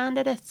Party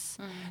candidates.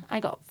 I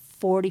got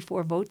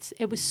 44 votes.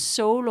 It was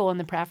so low on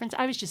the preference.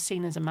 I was just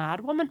seen as a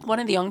mad woman. One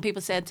of the young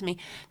people said to me,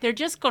 they're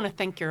just going to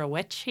think you're a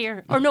witch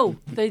here. Or no,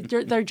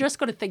 they're just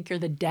going to think you're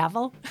the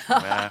devil.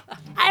 Wow.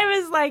 I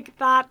was like,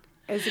 that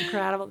is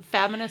incredible.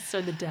 Feminists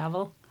are the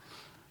devil.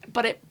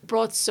 But it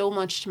brought so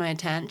much to my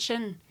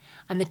attention.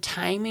 And the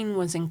timing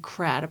was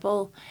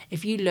incredible.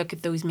 If you look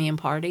at those main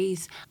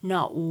parties,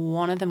 not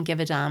one of them give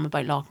a damn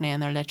about Lough Neagh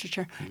and their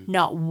literature.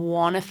 Not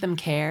one of them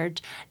cared.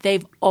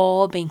 They've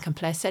all been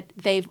complicit.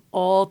 They've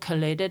all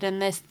colluded in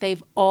this.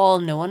 They've all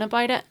known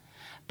about it.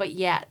 But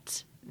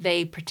yet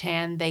they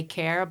pretend they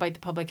care about the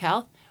public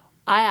health.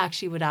 I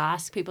actually would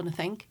ask people to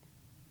think,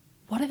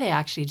 what do they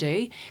actually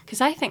do?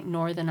 Because I think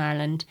Northern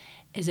Ireland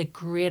is a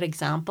great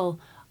example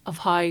of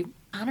how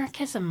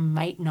anarchism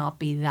might not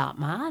be that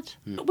mad.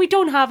 We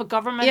don't have a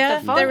government. Yeah,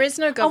 that funds. there is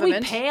no government.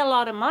 And we pay a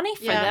lot of money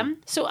for Yeah. them.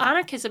 So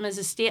anarchism is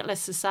a stateless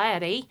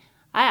society,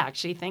 I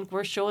actually think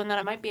we're showing that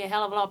it might be a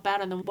hell of a lot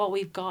better than what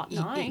we've got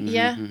now.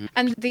 Yeah.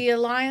 And the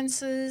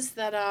alliances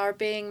that are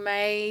being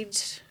made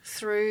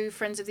through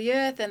Friends of the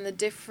Earth and the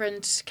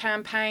different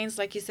campaigns,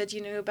 like you said,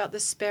 about the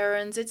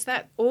Sperrins, it's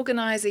that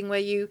organising where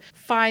you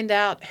find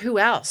out who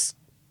else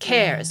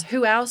cares,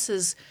 who else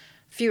is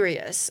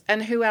furious,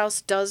 and who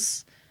else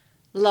does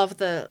love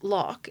the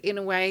Lough in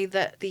a way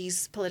that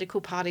these political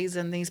parties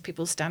and these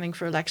people standing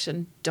for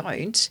election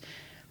don't.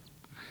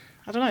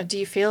 I don't know, do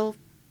you feel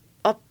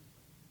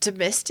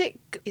optimistic?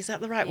 Is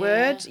that the right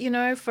word?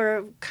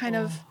 For kind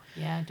of...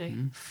 Yeah, I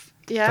do.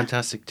 Yeah.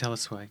 Fantastic. Tell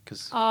us why.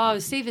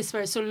 See the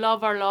Sperrins. So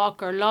Love Our Lough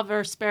or Love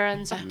Our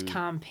Sperrins, that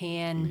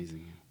campaign.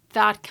 Amazing.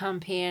 That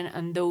campaign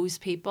and those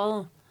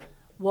people,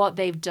 what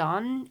they've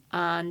done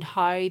and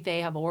how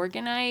they have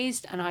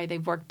organised and how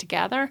they've worked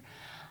together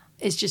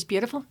is just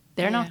beautiful.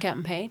 They're not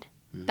getting paid.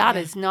 That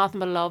is nothing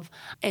but love.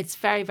 It's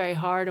very, very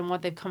hard on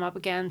what they've come up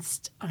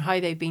against and how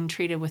they've been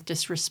treated with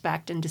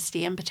disrespect and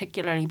disdain,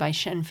 particularly by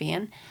Sinn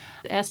Féin.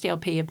 The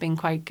SDLP have been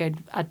quite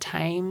good at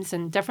times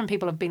and different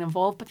people have been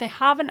involved, but they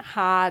haven't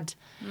had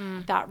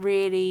that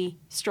really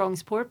strong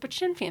support. But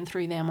Sinn Féin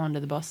threw them under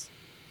the bus,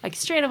 like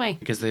straight away.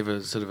 Because they have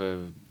a sort of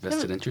a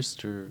vested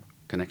interest or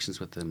connections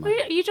with them.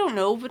 Well, you don't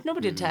know, but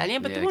nobody will tell you.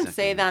 But they won't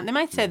say that. They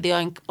might say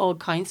the old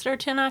councillor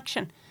to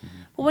inaction.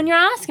 But when you're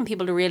asking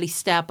people to really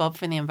step up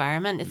for the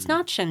environment, it's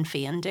not Sinn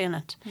Féin doing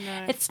it.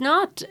 No. It's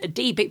not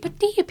DUP, but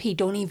DUP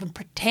don't even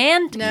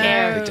pretend to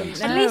care. They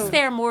don't. At least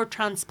they're more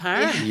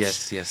transparent.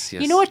 Yes.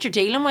 You know what you're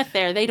dealing with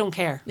there. They don't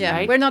care. Yeah,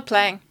 right? We're not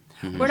playing.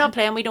 We're not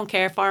playing. We don't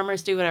care.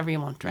 Farmers do whatever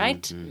you want,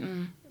 right?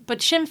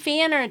 But Sinn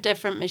Féin are a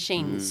different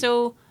machine.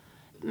 So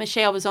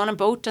Michelle was on a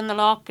boat in the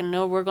Lough and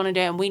no, we're going to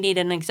do it and we need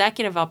an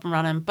executive up and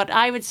running. But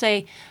I would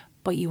say...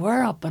 But you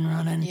were up and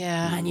running,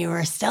 and you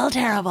were still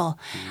terrible.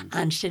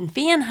 And Sinn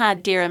Féin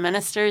had dear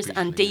ministers,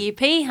 and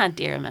DUP had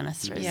dear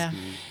ministers. Yeah.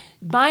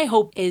 My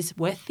hope is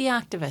with the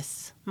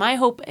activists. My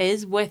hope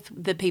is with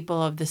the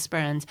people of the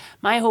Sperrins.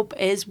 My hope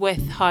is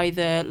with how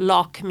the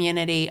Lough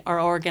community are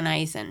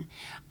organising.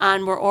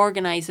 And we're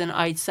organising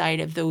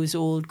outside of those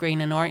old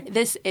green and orange.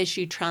 This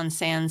issue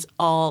transcends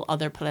all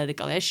other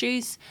political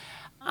issues.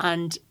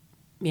 And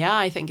yeah,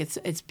 I think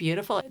it's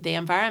beautiful. The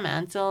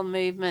environmental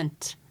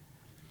movement...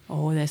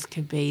 this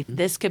could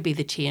be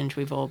the change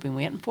we've all been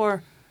waiting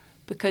for,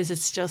 because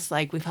it's just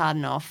like we've had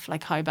enough.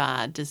 Like, how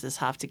bad does this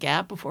have to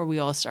get before we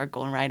all start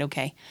going, right,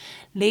 okay,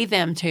 leave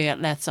them to it,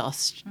 let's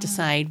us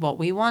decide what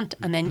we want.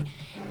 And then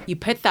you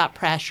put that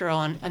pressure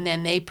on and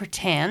then they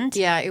pretend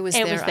it was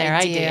their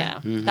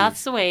idea.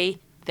 That's the way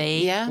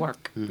they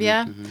work.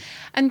 Yeah.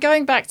 And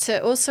going back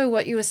to also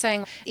what you were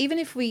saying, even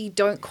if we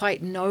don't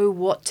quite know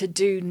what to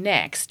do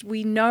next,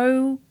 we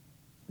know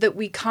that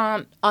we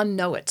can't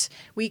unknow it.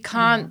 We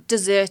can't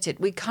desert it.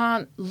 We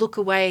can't look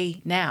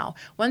away now.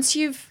 Once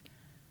you've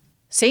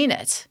seen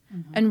it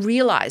and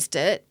realised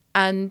it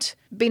and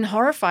been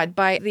horrified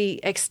by the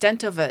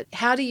extent of it,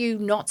 how do you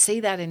not see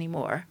that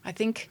anymore? I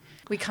think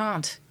we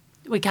can't.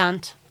 We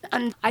can't.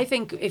 And I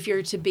think if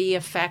you're to be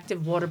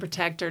effective water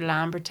protector,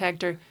 land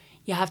protector,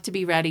 you have to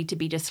be ready to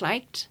be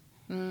disliked.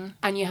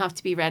 And you have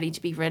to be ready to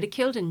be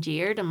ridiculed and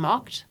jeered and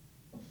mocked.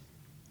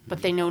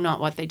 But they know not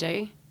what they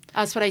do.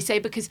 That's what I say,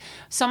 because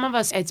some of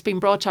us, it's been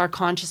brought to our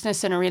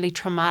consciousness in a really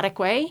traumatic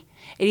way.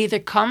 It either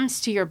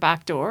comes to your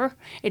back door,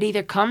 it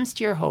either comes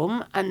to your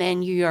home, and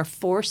then you are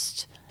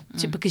forced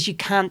to, because you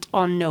can't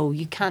unknow,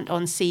 you can't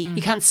unsee,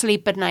 you can't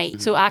sleep at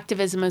night. So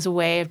activism is a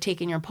way of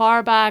taking your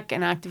power back,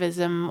 and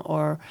activism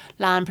or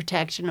land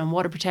protection and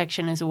water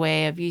protection is a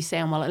way of you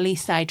saying, well, at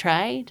least I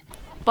tried.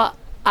 But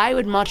I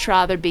would much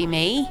rather be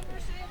me.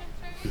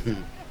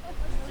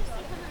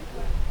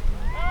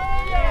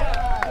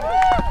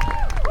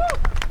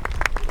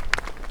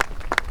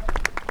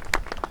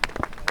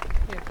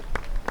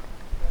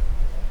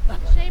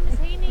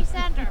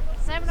 Centre,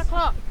 7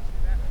 o'clock.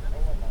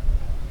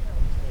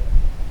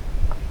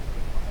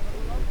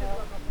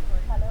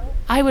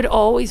 I would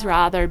always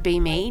rather be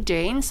me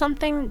doing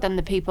something than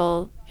the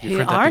people You've who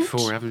heard aren't. that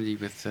before, haven't you,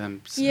 with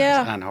Anne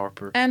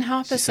Harper? Anne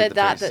Harper She said the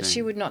that very she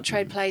same. would not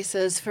trade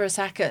places for a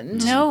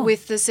second No.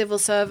 with the civil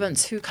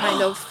servants who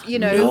kind of,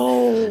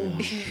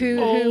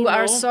 who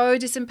are so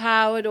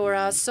disempowered or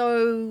are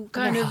so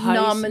kind Their of numb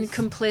houses. and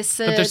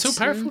complicit. But they're so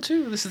powerful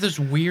too. This is this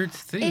weird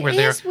thing It where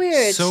they're is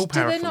weird. so Do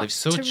they powerful, not they've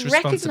such to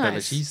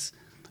responsibilities,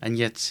 and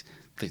yet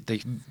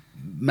they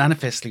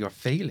manifestly are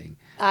failing.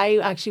 I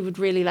actually would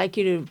really like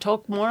you to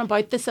talk more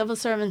about the civil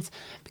servants,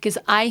 because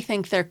I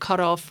think they're cut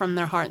off from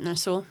their heart and their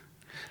soul.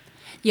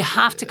 You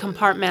have to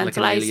compartmentalize Like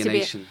an to be.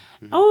 alienation.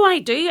 Oh, I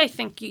do. I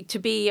think to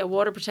be a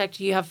water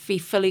protector, you have to be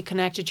fully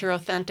connected to your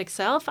authentic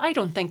self. I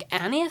don't think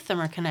any of them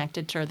are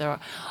connected to their...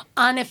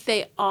 And if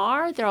they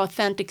are, their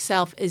authentic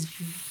self is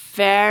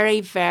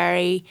very,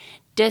 very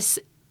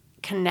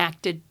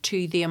disconnected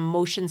to the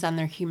emotions and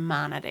their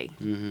humanity.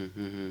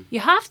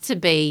 You have to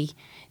be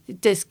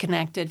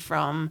disconnected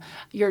from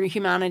your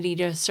humanity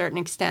to a certain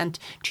extent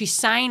to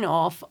sign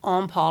off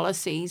on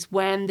policies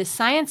when the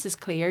science is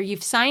clear.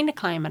 You've signed a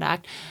climate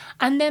act,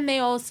 and then they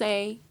all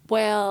say,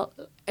 well,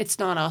 it's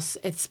not us.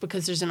 It's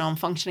because there's a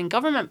non-functioning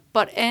government.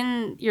 But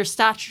in your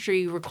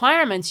statutory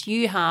requirements,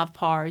 you have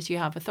powers, you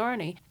have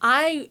authority.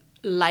 I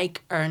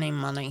like earning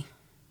money.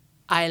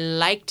 I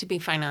like to be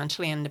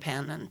financially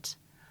independent.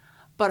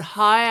 But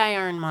how I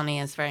earn money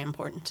is very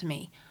important to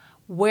me.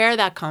 Where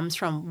that comes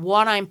from,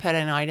 what I'm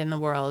putting out in the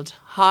world,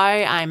 how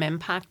I'm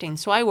impacting.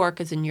 So I work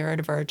as a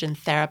neurodivergent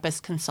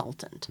therapist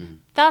consultant.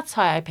 That's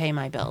how I pay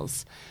my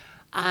bills.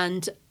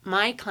 And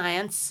my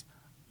clients,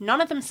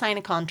 none of them sign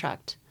a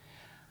contract.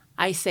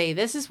 I say,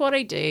 this is what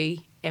I do.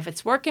 If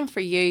it's working for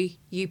you,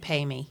 you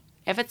pay me.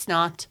 If it's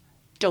not,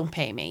 don't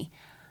pay me.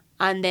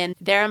 And then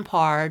they're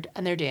empowered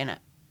and they're doing it.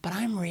 But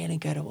I'm really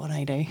good at what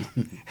I do.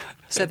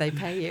 So they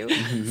pay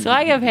you. So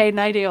I get paid and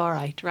I do all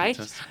right, right?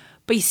 Fantastic.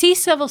 But you see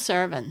civil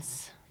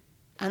servants,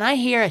 and I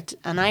hear it,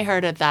 and I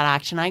heard it, that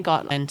action. I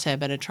got into a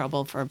bit of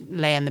trouble for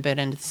laying the boot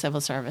into the civil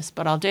service,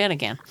 but I'll do it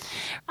again.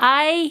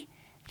 I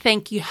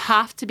think you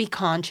have to be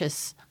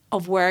conscious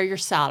of where your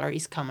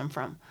salary's coming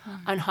from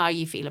and how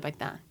you feel about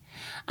that.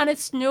 And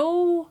it's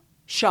no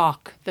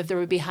shock that there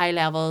would be high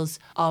levels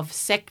of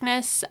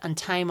sickness and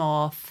time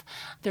off.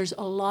 There's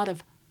a lot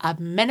of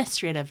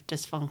administrative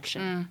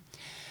dysfunction.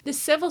 The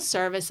civil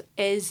service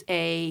is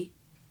a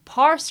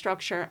power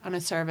structure and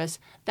a service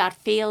that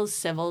fails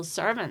civil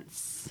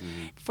servants.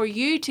 For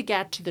you to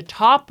get to the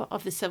top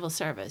of the civil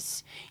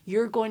service,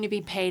 you're going to be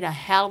paid a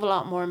hell of a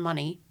lot more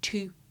money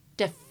to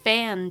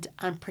defend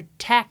and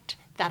protect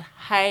that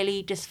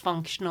highly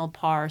dysfunctional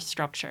power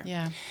structure.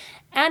 Yeah.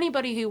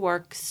 Anybody who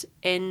works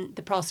in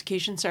the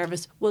prosecution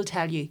service will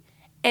tell you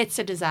it's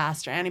a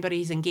disaster. Anybody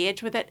who's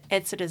engaged with it,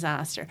 it's a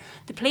disaster.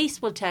 The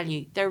police will tell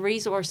you their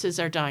resources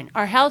are down.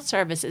 Our health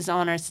service is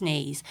on its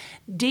knees.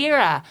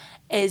 DERA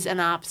is an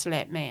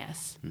absolute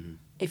mess.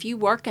 If you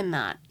work in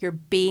that, you're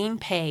being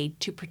paid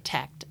to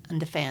protect and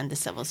defend the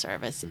civil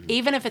service,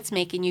 even if it's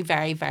making you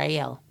very, very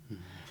ill.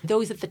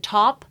 Those at the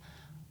top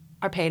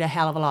are paid a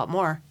hell of a lot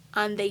more.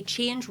 And they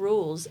change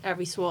rules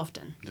every so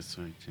often. That's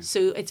right. Yeah.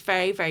 So it's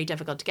very, very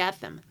difficult to get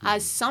them.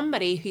 As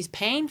somebody who's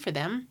paying for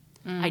them,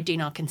 I do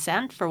not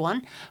consent, for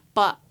one,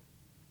 but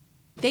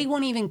they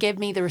won't even give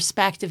me the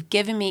respect of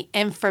giving me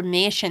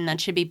information that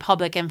should be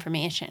public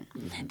information.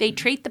 They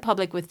treat the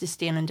public with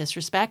disdain and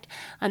disrespect,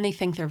 and they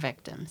think they're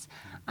victims.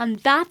 And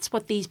that's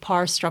what these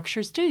power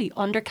structures do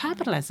under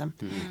capitalism.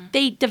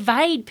 They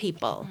divide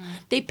people.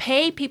 They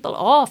pay people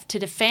off to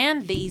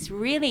defend these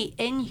really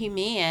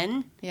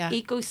inhumane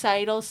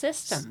ecocidal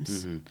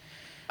systems.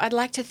 I'd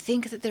like to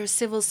think that there are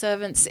civil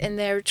servants in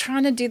there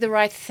trying to do the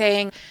right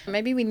thing.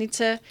 Maybe we need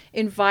to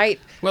invite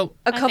a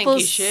I couple think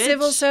you should.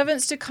 civil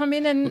servants to come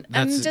in and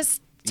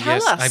just tell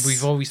yes, us.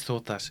 we've always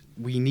thought that.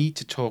 We need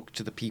to talk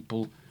to the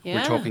people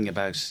we're talking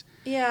about.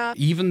 Yeah.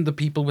 Even the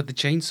people with the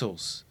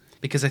chainsaws.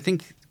 Because I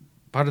think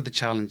part of the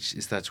challenge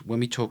is that when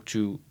we talk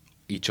to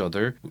each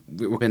other,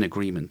 we're in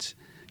agreement.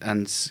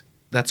 And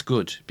that's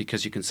good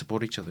because you can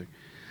support each other.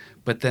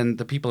 But then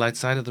the people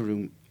outside of the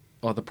room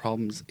are the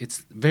problems.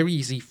 It's very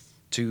easy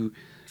to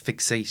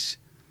fixate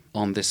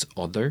on this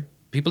other.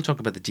 People talk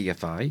about the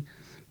DFI,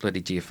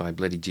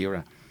 bloody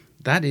DERA.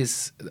 That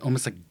is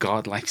almost like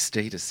godlike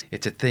status.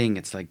 It's a thing.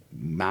 It's like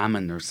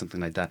mammon or something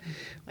like that.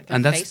 Like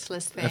and a that's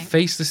faceless thing. A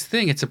faceless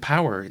thing. It's a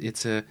power.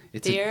 It's a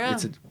DERA.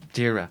 it's a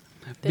DERA.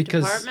 The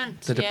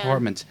department, The yeah.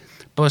 department.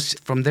 But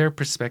from their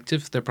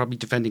perspective, they're probably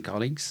defending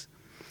colleagues.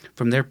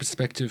 From their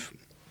perspective,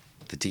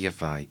 the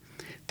DFI,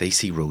 they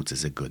see roads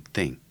as a good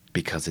thing.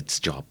 Because it's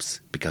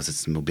jobs, because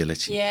it's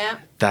mobility. Yeah.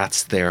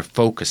 That's their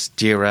focus.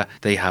 DERA,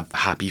 they have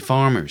happy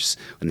farmers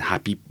and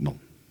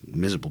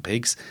miserable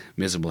pigs,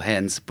 miserable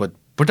hens, but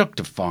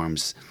productive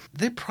farms.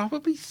 They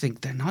probably think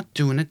they're not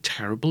doing a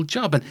terrible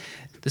job. And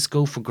this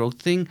Go for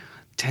Growth thing,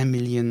 10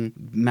 million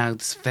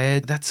mouths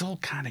fed, that's all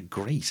kind of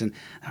great. And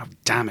oh,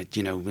 damn it,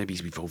 maybe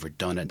we've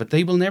overdone it. But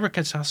they will never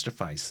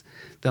catastrophize.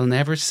 They'll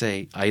never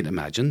say, I'd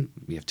imagine,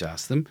 we have to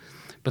ask them,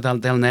 but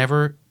they'll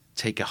never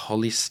take a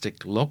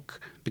holistic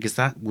look because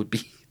that would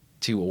be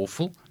too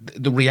awful.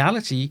 The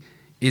reality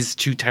is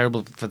too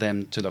terrible for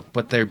them to look.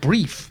 But they're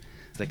brief.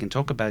 They can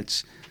talk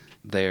about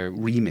their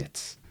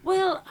remits.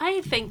 Well,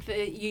 I think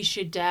that you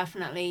should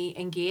definitely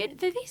engage.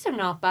 These are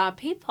not bad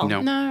people.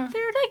 No.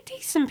 They're like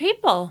decent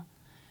people.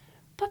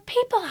 But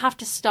people have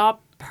to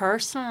stop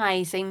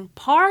personalising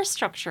power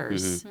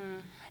structures.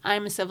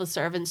 I'm a civil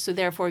servant, so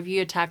therefore if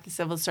you attack the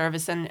civil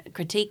service and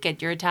critique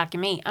it, you're attacking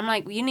me. I'm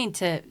like, you need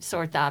to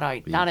sort that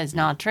out. That is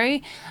not true.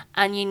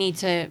 And you need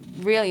to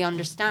really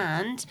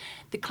understand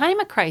the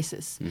climate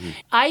crisis.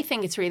 I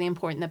think it's really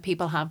important that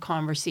people have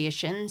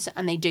conversations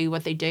and they do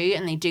what they do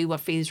and they do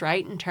what feels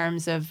right in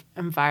terms of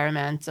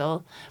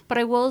environmental. But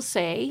I will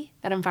say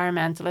that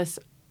environmentalists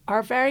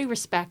are very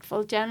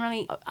respectful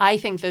generally. I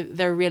think that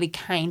they're really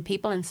kind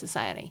people in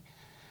society.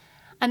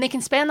 And they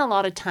can spend a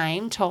lot of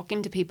time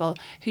talking to people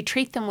who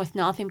treat them with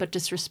nothing but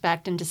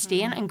disrespect and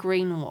disdain and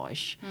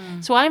greenwash.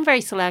 So I'm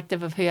very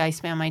selective of who I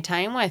spend my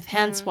time with,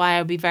 hence why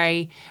I'll be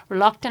very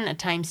reluctant at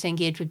times to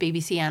engage with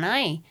BBC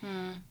NI.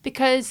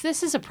 Because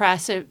this is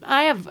oppressive.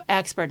 I have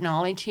expert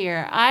knowledge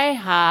here. I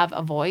have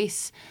a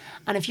voice.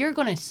 And if you're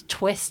going to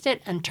twist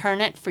it and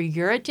turn it for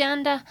your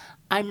agenda,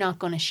 I'm not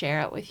going to share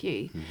it with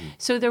you.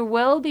 So there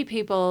will be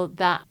people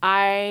that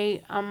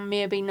I am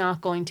maybe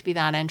not going to be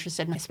that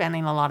interested in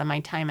spending a lot of my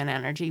time and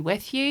energy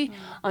with you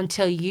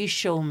until you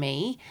show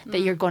me that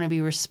you're going to be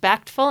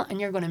respectful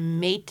and you're going to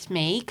meet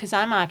me, because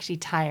I'm actually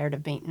tired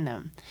of meeting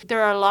them.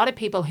 There are a lot of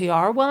people who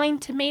are willing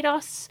to meet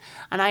us,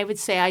 and I would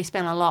say I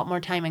spend a lot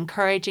more time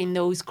encouraging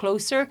those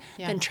closer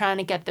than trying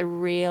to get the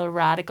real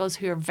radicals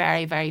who are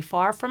very, very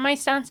far from my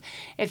stance.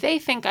 If they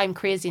think I'm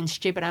crazy and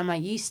stupid, I'm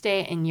like, you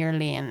stay in your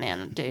lane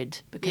then, dude.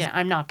 Because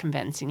I'm not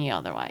convincing you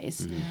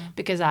otherwise.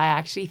 Because I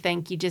actually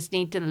think you just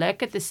need to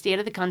look at the state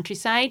of the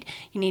countryside.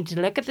 You need to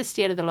look at the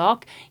state of the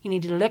Lough. You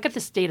need to look at the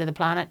state of the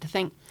planet to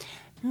think,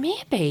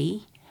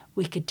 maybe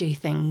we could do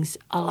things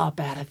a lot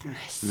better than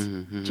this.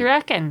 Do you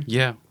reckon?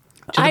 Yeah.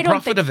 To the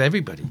profit of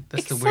everybody.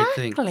 That's the weird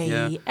thing.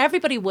 Exactly.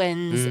 Everybody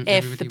wins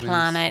if the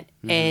planet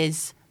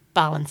is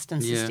balanced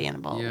and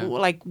sustainable.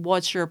 Like,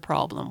 what's your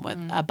problem with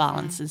a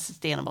balanced and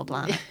sustainable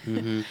planet? You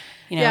know?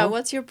 Yeah,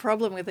 what's your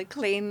problem with a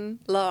clean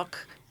Lough?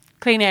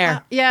 Clean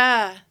air.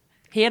 Yeah.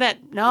 Hate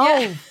it. No.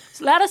 Yeah.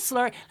 Let us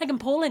slurry. Like in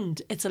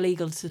Poland, it's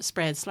illegal to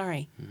spread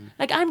slurry.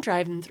 Like I'm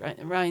driving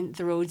around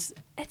the roads.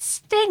 It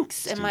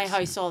stinks in my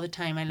house all the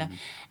time.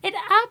 It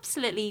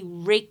absolutely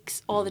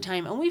reeks all the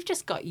time. And we've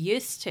just got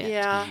used to it.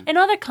 Yeah. In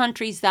other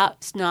countries,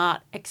 that's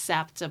not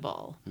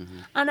acceptable.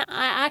 And I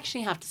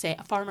actually have to say,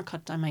 a farmer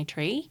cut down my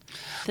tree.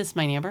 This is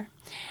my neighbour.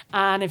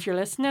 And if you're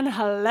listening,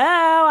 hello,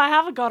 I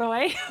haven't got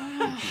away.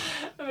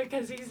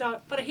 Because he's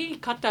not. But he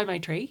cut down my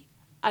tree.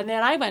 And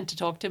then I went to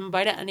talk to him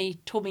about it, and he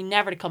told me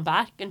never to come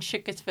back and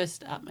shook his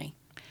fist at me.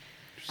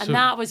 And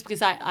that was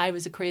because I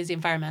was a crazy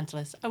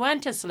environmentalist. I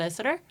went to a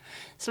solicitor.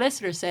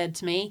 Solicitor said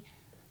to me,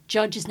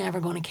 judge is never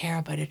going to care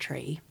about a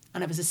tree.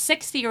 And it was a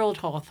 60-year-old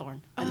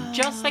hawthorn. And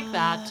just like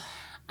that.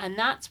 And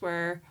that's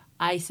where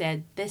I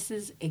said, this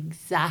is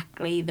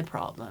exactly the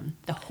problem.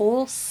 The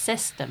whole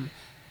system.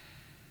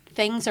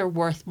 Things are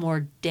worth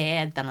more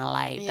dead than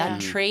alive. That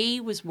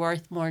tree was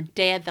worth more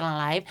dead than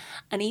alive.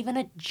 And even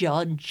a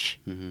judge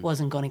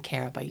wasn't going to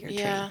care about your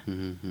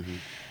tree.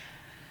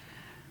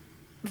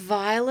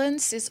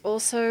 Violence is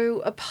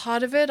also a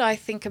part of it. I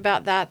think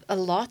about that a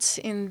lot,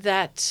 in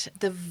that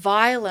the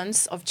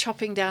violence of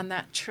chopping down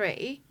that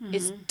tree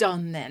is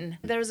done then.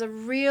 There's a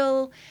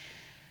real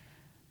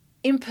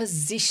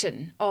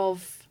imposition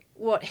of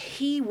what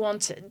he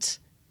wanted.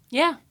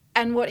 Yeah.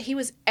 And what he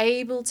was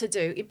able to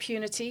do,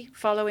 impunity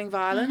following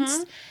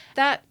violence,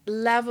 that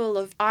level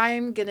of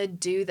I'm going to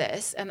do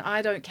this and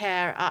I don't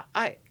care.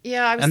 I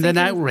was and then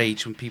thinking,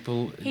 outrage when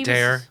people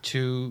dare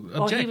to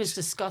object. Oh, he was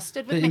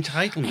disgusted with the me.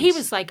 Entitlement. He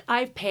was like,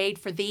 I've paid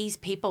for these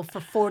people for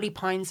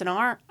 £40 an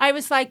hour. I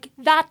was like,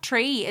 that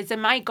tree is in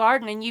my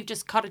garden and you've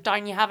just cut it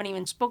down. You haven't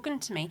even spoken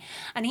to me.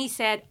 And he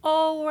said,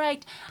 oh,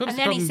 right. And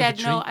then he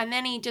said no. And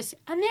then he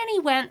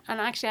went, and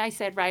actually I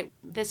said, right,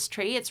 this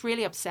tree, it's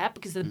really upset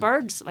because the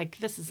birds, like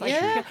this is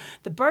like,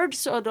 the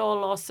birds had all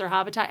lost their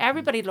habitat.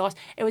 Everybody lost.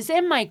 It was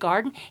in my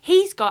garden.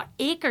 He's got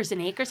acres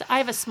and acres. I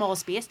have a small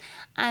space.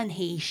 And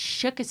he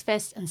shook his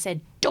fist and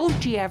said,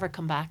 don't you ever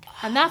come back.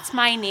 And that's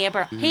my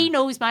neighbour. He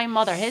knows my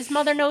mother. His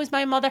mother knows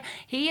my mother.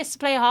 He used to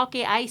play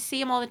hockey. I see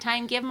him all the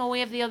time. Gave him a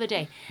wave the other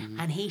day.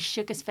 And he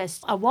shook his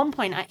fist. At one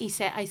point, I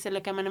said,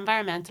 look, I'm an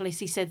environmentalist.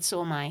 He said,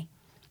 so am I.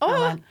 I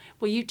went,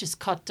 well, you just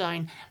cut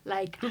down,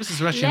 like, what was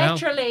his rationale?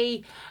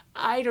 Literally,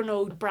 I don't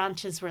know,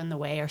 branches were in the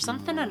way or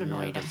something. It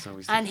annoyed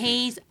him. And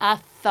he's a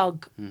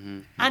thug.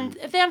 And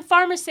then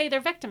farmers say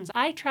they're victims.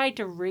 I tried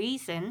to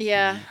reason.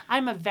 Yeah.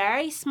 I'm a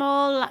very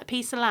small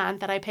piece of land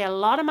that I pay a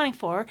lot of money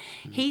for.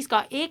 He's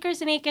got acres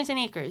and acres and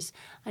acres.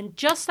 And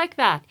just like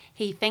that,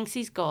 he thinks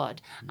he's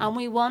God. And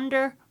we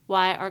wonder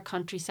why our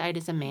countryside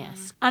is a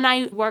mess. And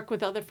I work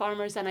with other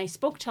farmers, and I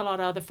spoke to a lot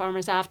of other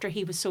farmers after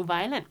he was so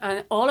violent.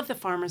 And all of the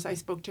farmers I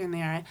spoke to in the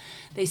area,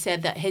 they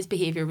said that his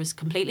behaviour was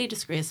completely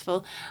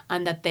disgraceful,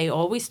 and that they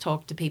always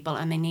talk to people,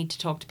 and they need to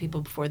talk to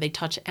people before they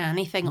touch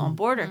anything on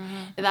border.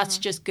 That's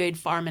just good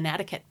farming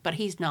etiquette. But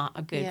he's not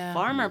a good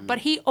farmer. But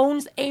he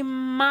owns a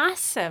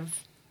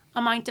massive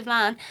amount of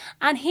land,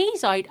 and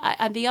he's out,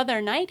 and the other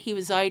night he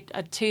was out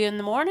at 2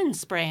 a.m.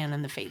 spraying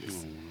in the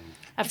fields.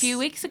 A few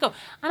weeks ago,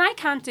 and I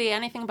can't do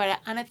anything about it,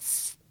 and it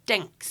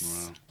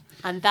stinks. Wow.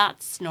 And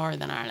that's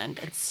Northern Ireland.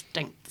 It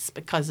stinks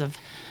because of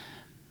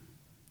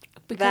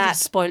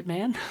spoilt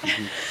men.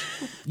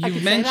 You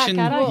mentioned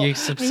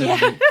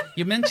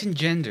you mentioned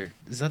gender.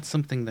 Is that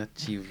something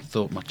that you've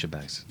thought much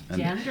about?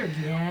 Gender,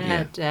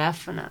 yeah,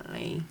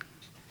 definitely.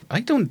 I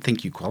don't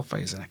think you qualify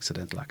as an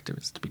accidental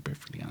activist, to be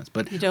perfectly honest.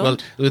 But you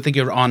don't? Well, I think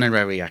you're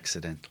honorary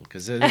accidental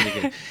because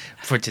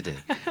for today.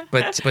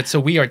 But so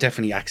we are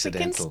definitely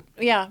accidental.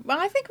 Well,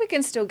 I think we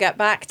can still get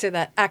back to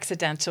that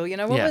accidental. You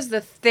know, what was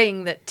the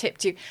thing that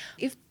tipped you?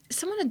 If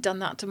someone had done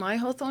that to my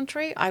hawthorn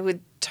tree, I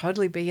would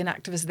totally be an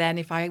activist then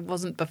if I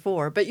wasn't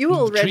before. But you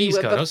already trees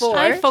were got us. before.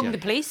 I phoned the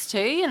police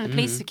too, and the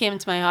police came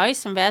to my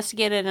house,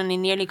 investigated, and he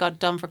nearly got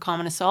done for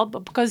common assault.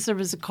 But because there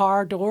was a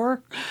car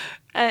door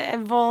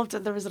involved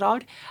and there was a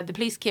dog, the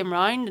police came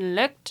round and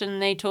looked,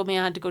 and they told me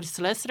I had to go to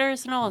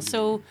solicitors and all.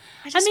 So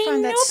I just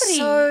find that nobody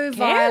so cared.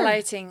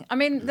 violating. I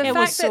mean, the It fact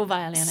was so that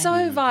violating.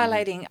 so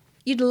violating.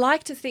 You'd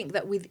like to think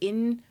that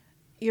within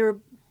your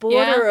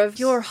border of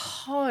your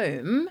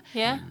home,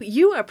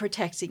 you are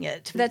protecting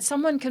it. That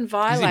someone can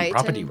violate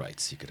property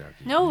rights, you could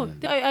argue. No,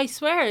 I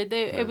swear,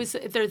 it was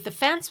the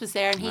fence was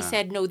there, and he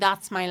said, "No,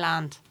 that's my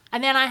land."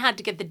 And then I had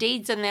to get the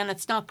deeds, and then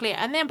it's not clear.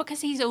 And then because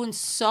he's owned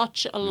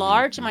such a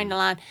large amount of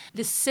land,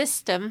 the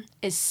system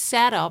is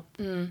set up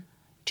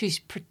to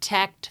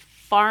protect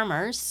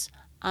farmers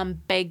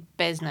and big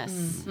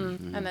business.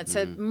 And it's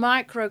a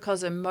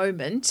microcosm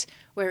moment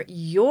where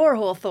your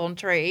hawthorn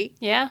tree,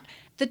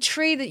 the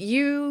tree that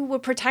you were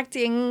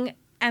protecting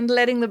and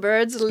letting the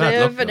birds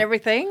live and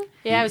everything.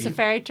 Yeah, it was a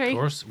fairy tree. Of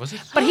course, was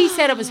it? But he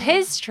said it was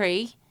his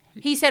tree.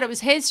 He said it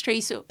was his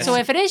tree. So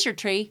if it is your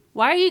tree,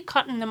 why are you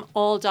cutting them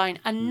all down?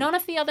 And none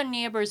of the other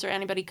neighbours or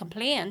anybody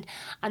complained.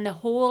 And the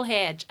whole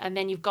hedge. And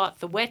then you've got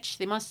the witch.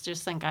 They must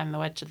just think I'm the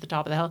witch at the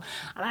top of the hill.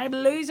 And I'm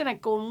losing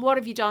it going, what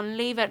have you done?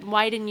 Leave it.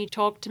 Why didn't you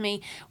talk to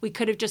me? We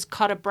could have just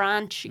cut a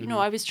branch. You know,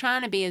 I was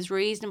trying to be as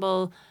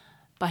reasonable.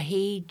 But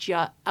he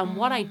just... And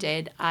what I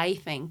did, I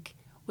think,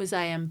 was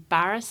I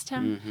embarrassed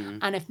him.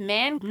 And if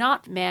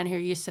not men who are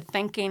used to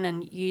thinking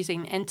and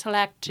using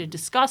intellect to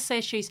discuss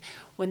issues,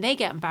 when they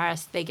get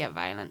embarrassed, they get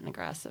violent and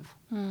aggressive.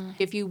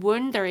 If you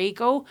wound their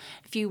ego,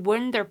 if you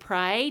wound their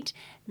pride,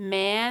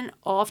 men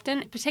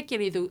often,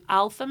 particularly the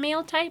alpha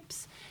male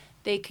types,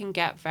 they can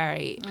get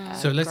very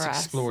So let's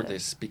aggressive. explore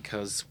this,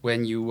 because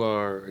when you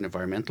are an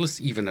environmentalist,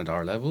 even at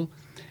our level,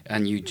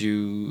 and you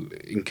do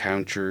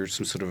encounter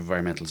some sort of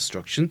environmental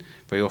destruction,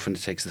 very often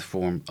it takes the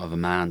form of a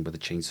man with a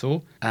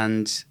chainsaw.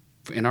 And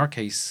in our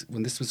case,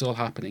 when this was all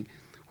happening,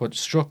 what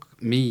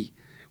struck me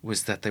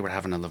was that they were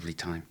having a lovely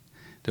time.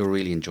 They were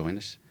really enjoying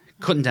it.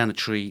 Cutting down a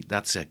tree,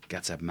 that's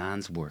a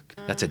man's work.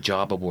 That's a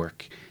job of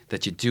work.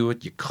 That you do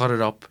it, you cut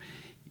it up.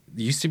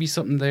 There used to be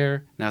something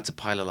there, now it's a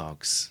pile of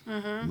logs.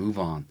 Move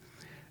on.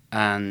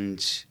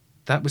 And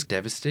that was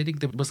devastating.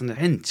 There wasn't a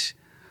hint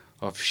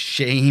of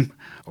shame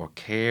or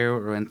care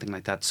or anything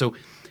like that. So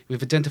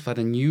we've identified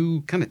a new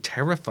kind of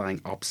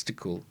terrifying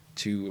obstacle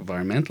to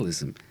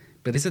environmentalism.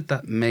 But is it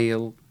that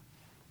male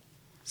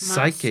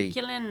psyche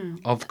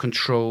Masculine. of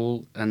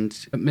control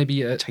and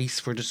maybe a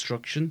taste for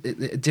destruction,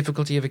 a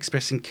difficulty of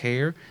expressing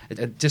care,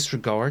 a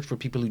disregard for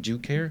people who do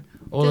care?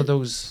 All of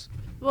those...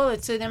 Well,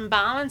 it's an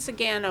imbalance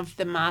again of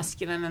the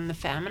masculine and the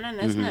feminine,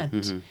 isn't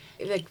it?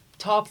 Like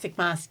toxic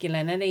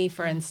masculinity,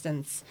 for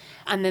instance.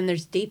 And then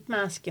there's deep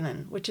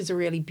masculine, which is a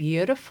really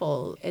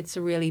beautiful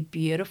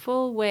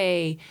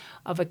way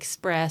of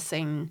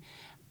expressing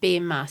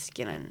being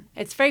masculine.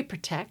 It's very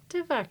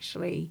protective,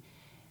 actually.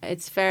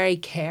 It's very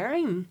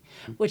caring,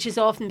 which has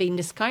often been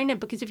discounted,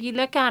 because if you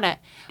look at it,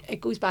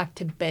 it goes back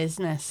to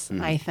business,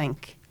 I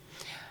think.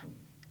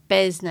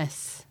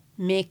 Business.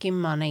 Making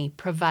money,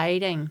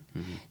 providing.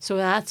 So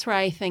that's where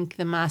I think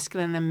the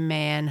masculine and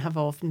men have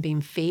often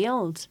been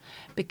failed,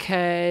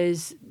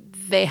 because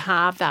they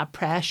have that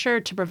pressure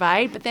to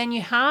provide. But then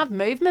you have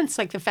movements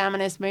like the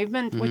feminist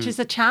movement, which is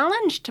a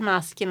challenge to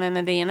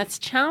masculinity and it's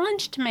a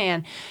challenge to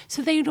men.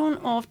 So they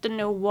don't often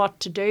know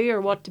what to do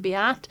or what to be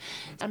at.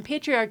 And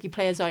patriarchy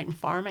plays out in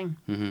farming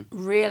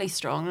really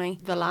strongly.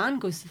 The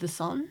land goes to the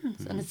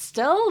sons, and it's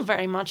still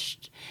very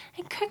much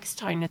in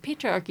Cookstown.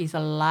 Patriarchy is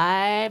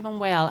alive and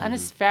well, and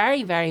it's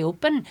very, very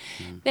open.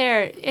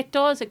 There, it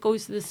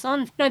goes to the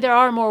sons. Now, there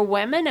are more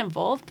women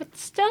involved, but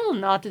still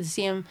not to the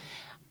same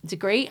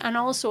degree. And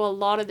also a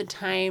lot of the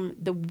time,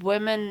 the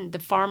women, the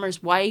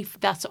farmer's wife,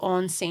 that's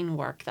unseen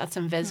work. That's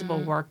invisible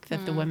work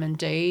that the women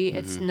do.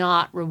 It's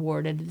not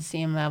rewarded at the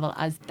same level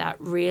as that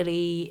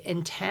really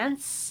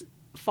intense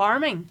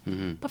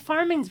farming. But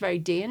farming's very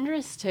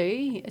dangerous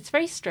too. It's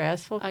very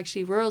stressful.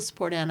 Actually, Rural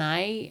Support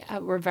NI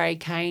were very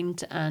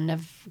kind and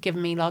have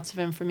given me lots of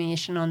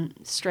information on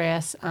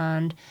stress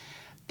and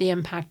the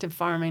impact of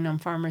farming on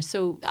farmers.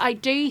 So I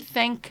do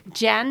think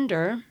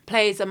gender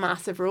plays a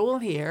massive role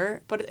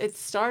here, but it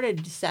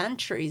started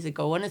centuries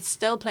ago and it's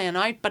still playing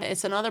out, but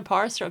it's another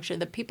power structure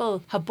that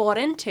people have bought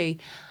into.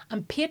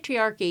 And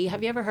patriarchy,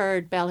 have you ever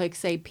heard Bell Hooks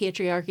say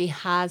patriarchy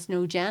has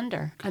no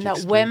gender? And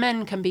that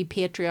women can be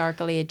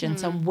patriarchal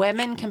agents and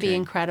women can be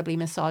incredibly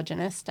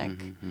misogynistic.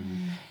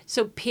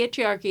 So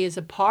patriarchy is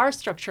a power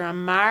structure,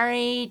 and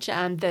marriage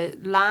and the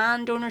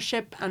land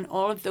ownership and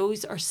all of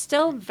those are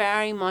still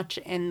very much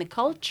in the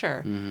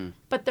culture.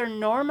 But they're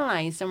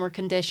normalised and we're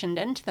conditioned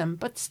into them.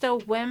 But still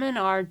women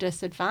are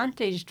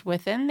disadvantaged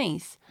within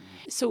these.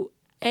 So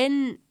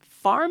in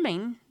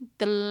farming,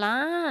 the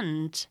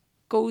land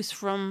goes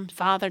from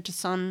father to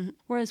son,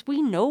 whereas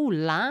we know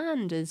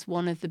land is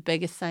one of the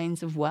biggest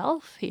signs of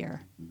wealth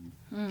here.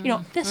 You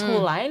know, this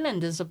whole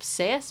island is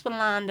obsessed with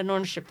land and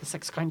ownership, the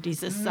 6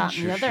 counties, this, that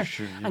and the other.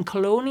 Sure, yeah. And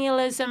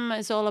colonialism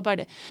is all about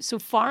it. So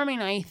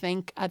farming, I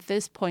think, at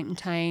this point in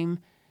time,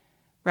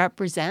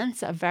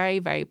 represents a very,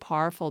 very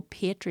powerful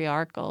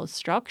patriarchal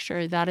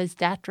structure that is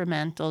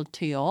detrimental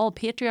to all.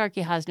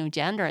 Patriarchy has no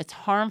gender. It's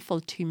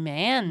harmful to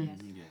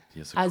men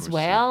Yes, of as course,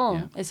 well.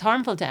 yeah. It's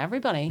harmful to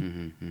everybody.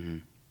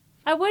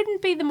 I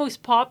wouldn't be the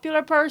most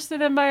popular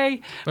person in my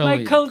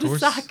Well, cul-de-sac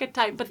of course. at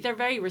times, but they're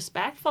very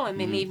respectful and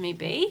they leave me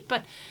be.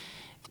 But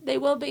they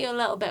will be a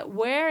little bit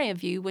wary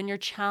of you when you're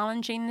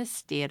challenging the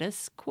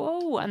status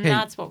quo, and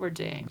that's what we're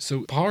doing.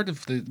 So part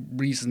of the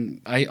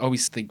reason I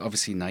always think,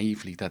 obviously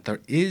naively, that there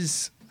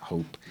is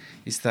hope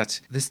is that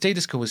the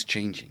status quo is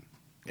changing.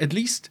 At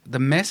least the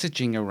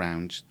messaging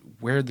around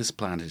where this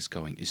planet is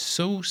going is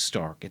so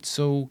stark, it's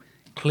so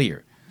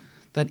clear,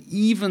 that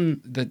even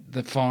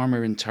the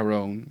farmer in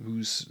Tyrone,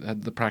 who's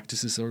had the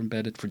practices are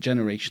embedded for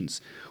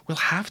generations, will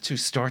have to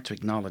start to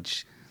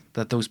acknowledge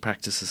that those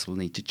practices will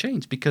need to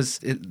change because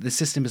the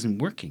system isn't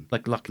working.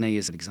 Like Lough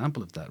is an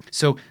example of that.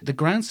 So the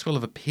groundswell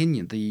of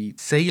opinion, the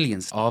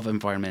salience of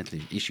environmental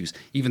issues,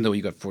 even though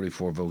you got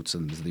 44 votes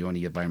and was the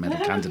only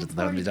environmental candidate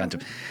that was down to,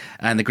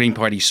 and the Green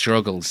Party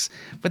struggles,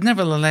 but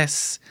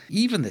nevertheless,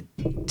 even the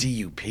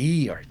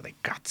DUP are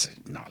like got to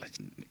acknowledge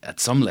at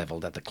some level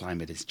that the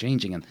climate is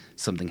changing and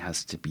something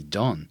has to be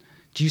done.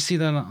 Do you see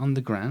that on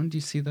the ground? Do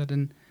you see that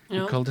in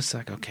your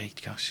cul-de-sac? Okay,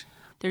 gosh.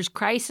 There's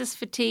crisis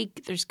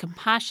fatigue, there's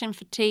compassion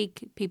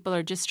fatigue. People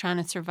are just trying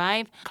to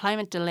survive.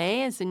 Climate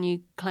delay is the new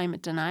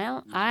climate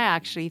denial. I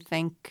actually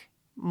think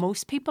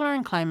most people are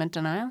in climate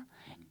denial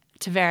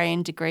to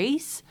varying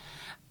degrees,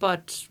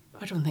 but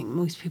I don't think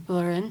most people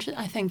are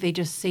interested. I think they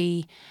just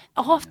see,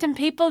 often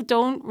people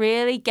don't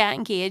really get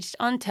engaged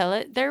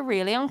until they're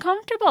really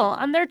uncomfortable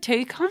and they're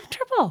too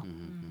comfortable.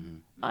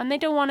 And they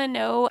don't want to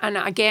know. And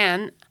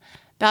again,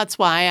 that's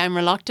why I'm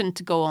reluctant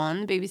to go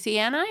on BBC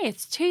NI.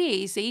 It's too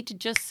easy to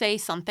just say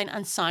something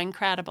and sound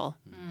credible.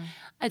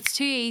 It's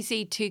too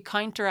easy to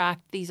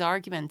counteract these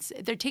arguments.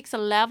 There takes a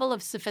level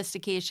of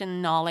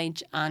sophistication,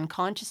 knowledge and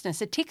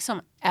consciousness. It takes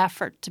some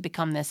effort to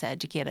become this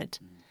educated.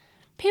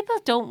 People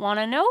don't want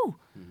to know.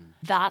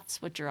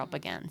 That's what you're up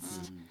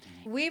against.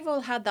 We've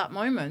all had that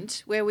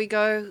moment where we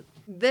go,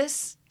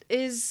 this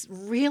is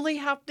really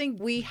happening.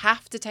 We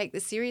have to take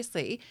this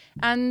seriously.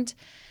 And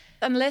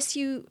unless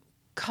you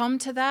come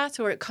to that,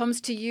 or it comes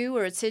to you,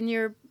 or it's in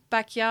your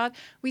backyard,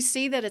 we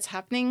see that it's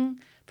happening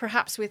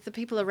perhaps with the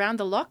people around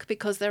the loch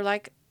because they're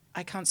like,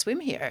 I can't swim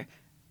here.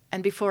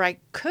 And before I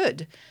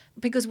could,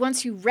 because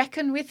once you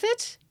reckon with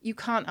it, you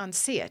can't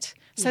unsee it.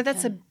 So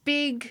that's a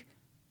big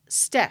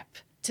step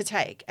to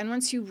take. And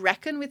once you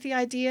reckon with the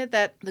idea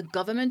that the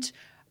government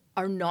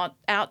are not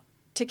out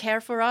to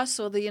care for us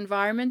or the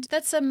environment,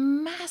 that's a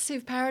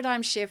massive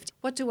paradigm shift.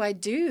 What do I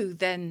do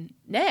then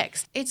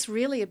next? It's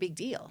really a big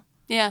deal.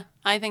 Yeah,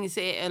 I think it's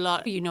a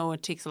lot. You know,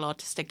 it takes a lot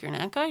to stick your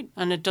neck out,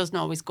 and it doesn't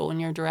always go in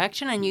your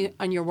direction.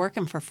 And you're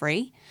working for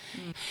free.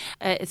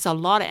 It's a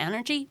lot of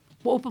energy.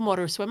 Open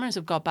water swimmers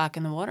have got back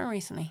in the water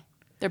recently.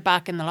 They're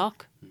back in the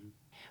loch,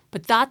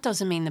 but that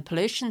doesn't mean the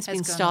pollution's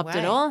been stopped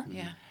at all.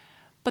 Yeah.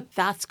 But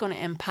that's going to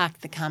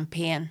impact the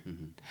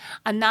campaign,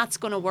 and that's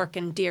going to work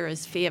in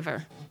Deera's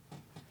favour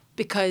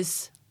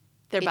because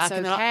they're back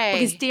in the loch.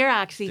 Because Deera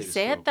actually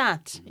said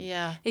that.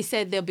 Yeah. They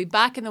said they'll be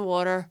back in the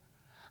water.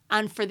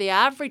 And for the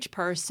average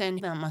person,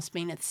 that must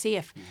mean it's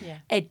safe. Yeah.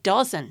 It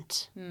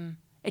doesn't.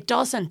 It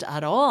doesn't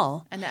at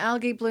all. And the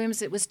algae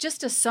blooms, it was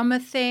just a summer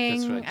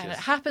thing, That's right, and yes.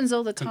 it happens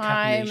all the time,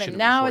 Concatenation and of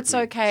now it's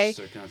unfortunate okay.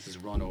 Circumstances,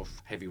 runoff,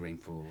 heavy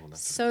rainfall. All that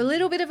So a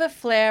little bit of a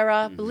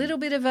flare-up, a little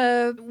bit of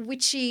a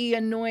witchy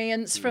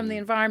annoyance from the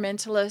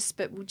environmentalists,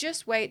 but we'll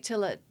just wait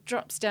till it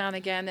drops down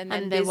again, and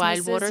then And the business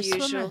wild water as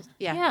usual. swimmers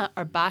Yeah.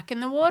 are back in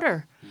the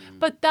water.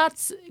 But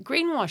that's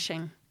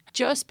greenwashing.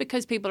 Just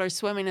because people are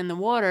swimming in the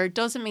water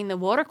doesn't mean the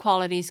water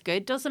quality is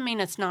good, doesn't mean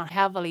it's not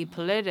heavily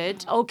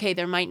polluted. Okay,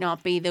 there might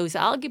not be those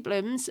algae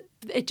blooms.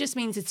 It just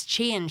means it's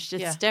changed,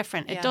 it's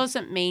different. It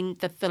doesn't mean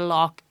that the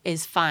loch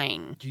is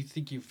fine. Do you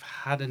think you've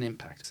had an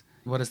impact?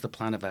 What is the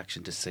plan of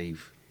action to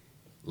save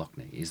Lough?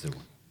 Is there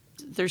one?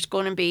 There's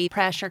going to be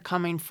pressure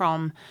coming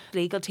from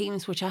legal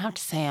teams, which I have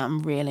to say I'm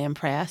really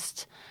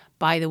impressed.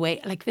 By the way,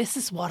 like, this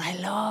is what I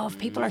love.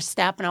 People are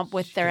stepping up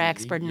with their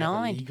expert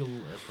knowledge. Legal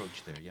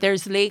approach there. Yeah.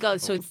 There's legal.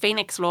 So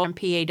Phoenix Law and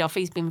PA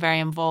Duffy's been very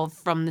involved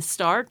from the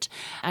start.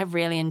 I've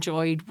really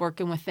enjoyed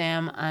working with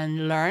them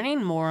and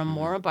learning more and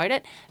more about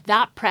it.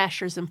 That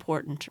pressure is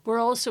important.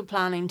 We're also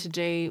planning to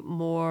do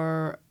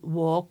more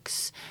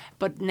walks.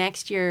 But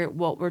next year,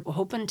 what we're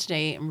hoping to do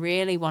and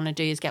really want to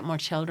do is get more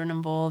children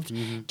involved,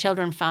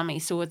 children,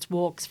 families. So it's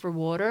walks for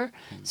water.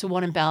 So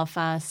one in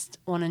Belfast,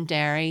 one in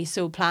Derry.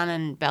 So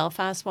planning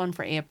Belfast one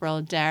for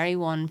April, Derry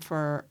one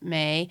for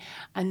May,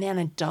 and then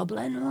a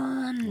Dublin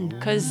one.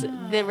 Because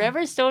the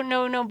rivers don't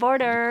know no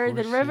border.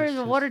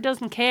 The water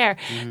doesn't care.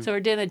 So we're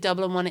doing a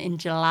Dublin one in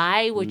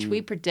July, which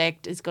we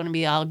predict is going to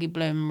be algae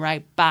bloom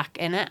right back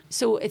in it.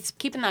 So it's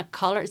keeping that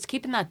colour, it's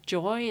keeping that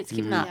joy, it's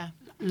keeping that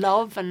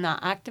love and that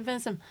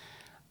activism.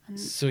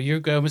 So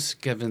you're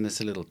almost giving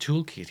us a little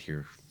toolkit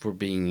here for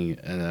being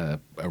a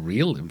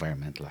real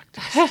environmental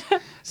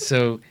activist.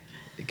 So,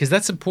 because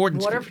that's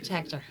important. Water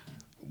protector.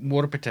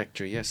 Water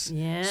protector, yes.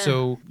 Yeah.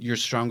 So you're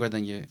stronger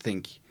than you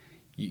think.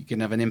 You can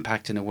have an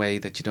impact in a way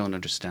that you don't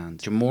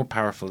understand. You're more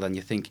powerful than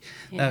you think.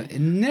 Yeah. Now,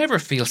 it never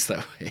feels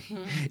that way.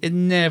 It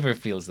never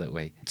feels that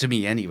way, to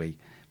me anyway.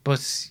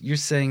 But you're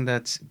saying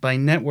that by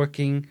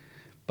networking,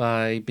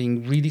 by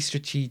being really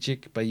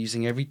strategic, by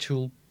using every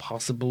tool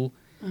possible.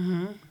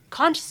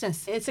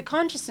 Consciousness. It's a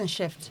consciousness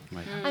shift.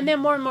 Right. And then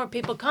more and more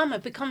people come.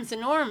 It becomes the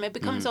norm. It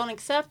becomes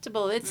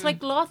unacceptable. It's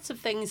like lots of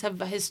things have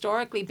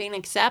historically been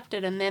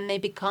accepted and then they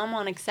become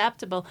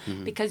unacceptable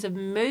because of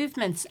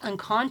movements and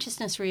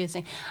consciousness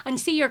raising. And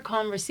see your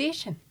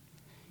conversation.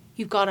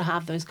 You've got to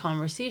have those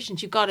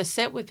conversations. You've got to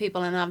sit with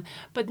people and have,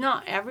 but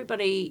not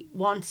everybody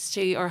wants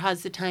to or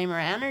has the time or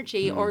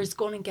energy or is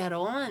going to get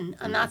on,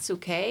 and that's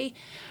okay.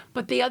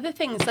 But the other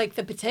things, like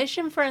the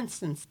petition, for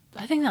instance,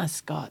 I think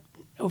that's got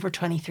over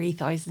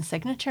 23,000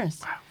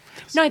 signatures. Wow.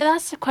 Now,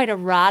 that's quite a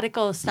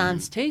radical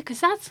stance too, because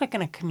that's like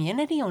in a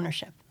community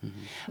ownership.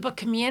 But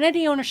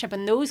community ownership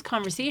and those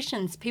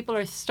conversations, people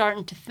are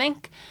starting to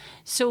think.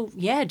 So,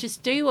 yeah,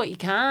 just do what you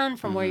can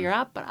from where you're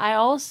at. But I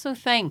also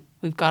think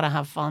we've got to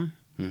have fun.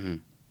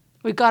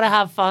 We've got to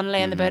have fun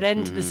laying the bit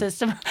into the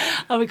system,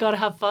 and we've got to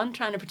have fun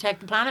trying to protect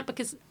the planet,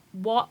 because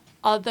what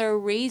other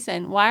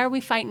reason? Why are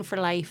we fighting for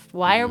life?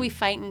 Why are we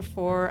fighting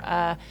for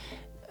a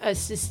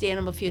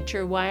sustainable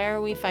future? Why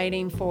are we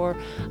fighting for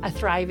a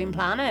thriving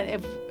planet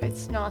if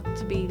it's not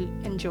to be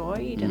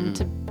enjoyed and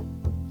to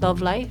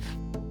love life?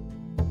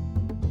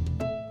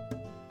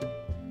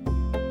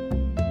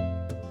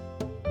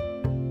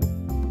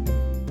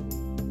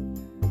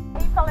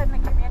 People in the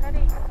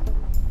community,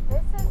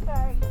 this is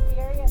very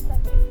serious,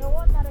 and you've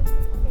known that it's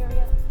been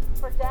serious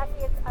for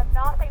decades and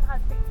nothing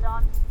has been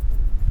done.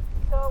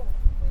 So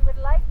we would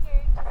like you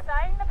to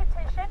sign the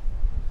petition,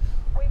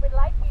 we would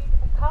like you to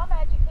become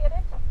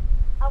educated,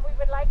 and we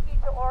would like you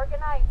to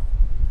organise.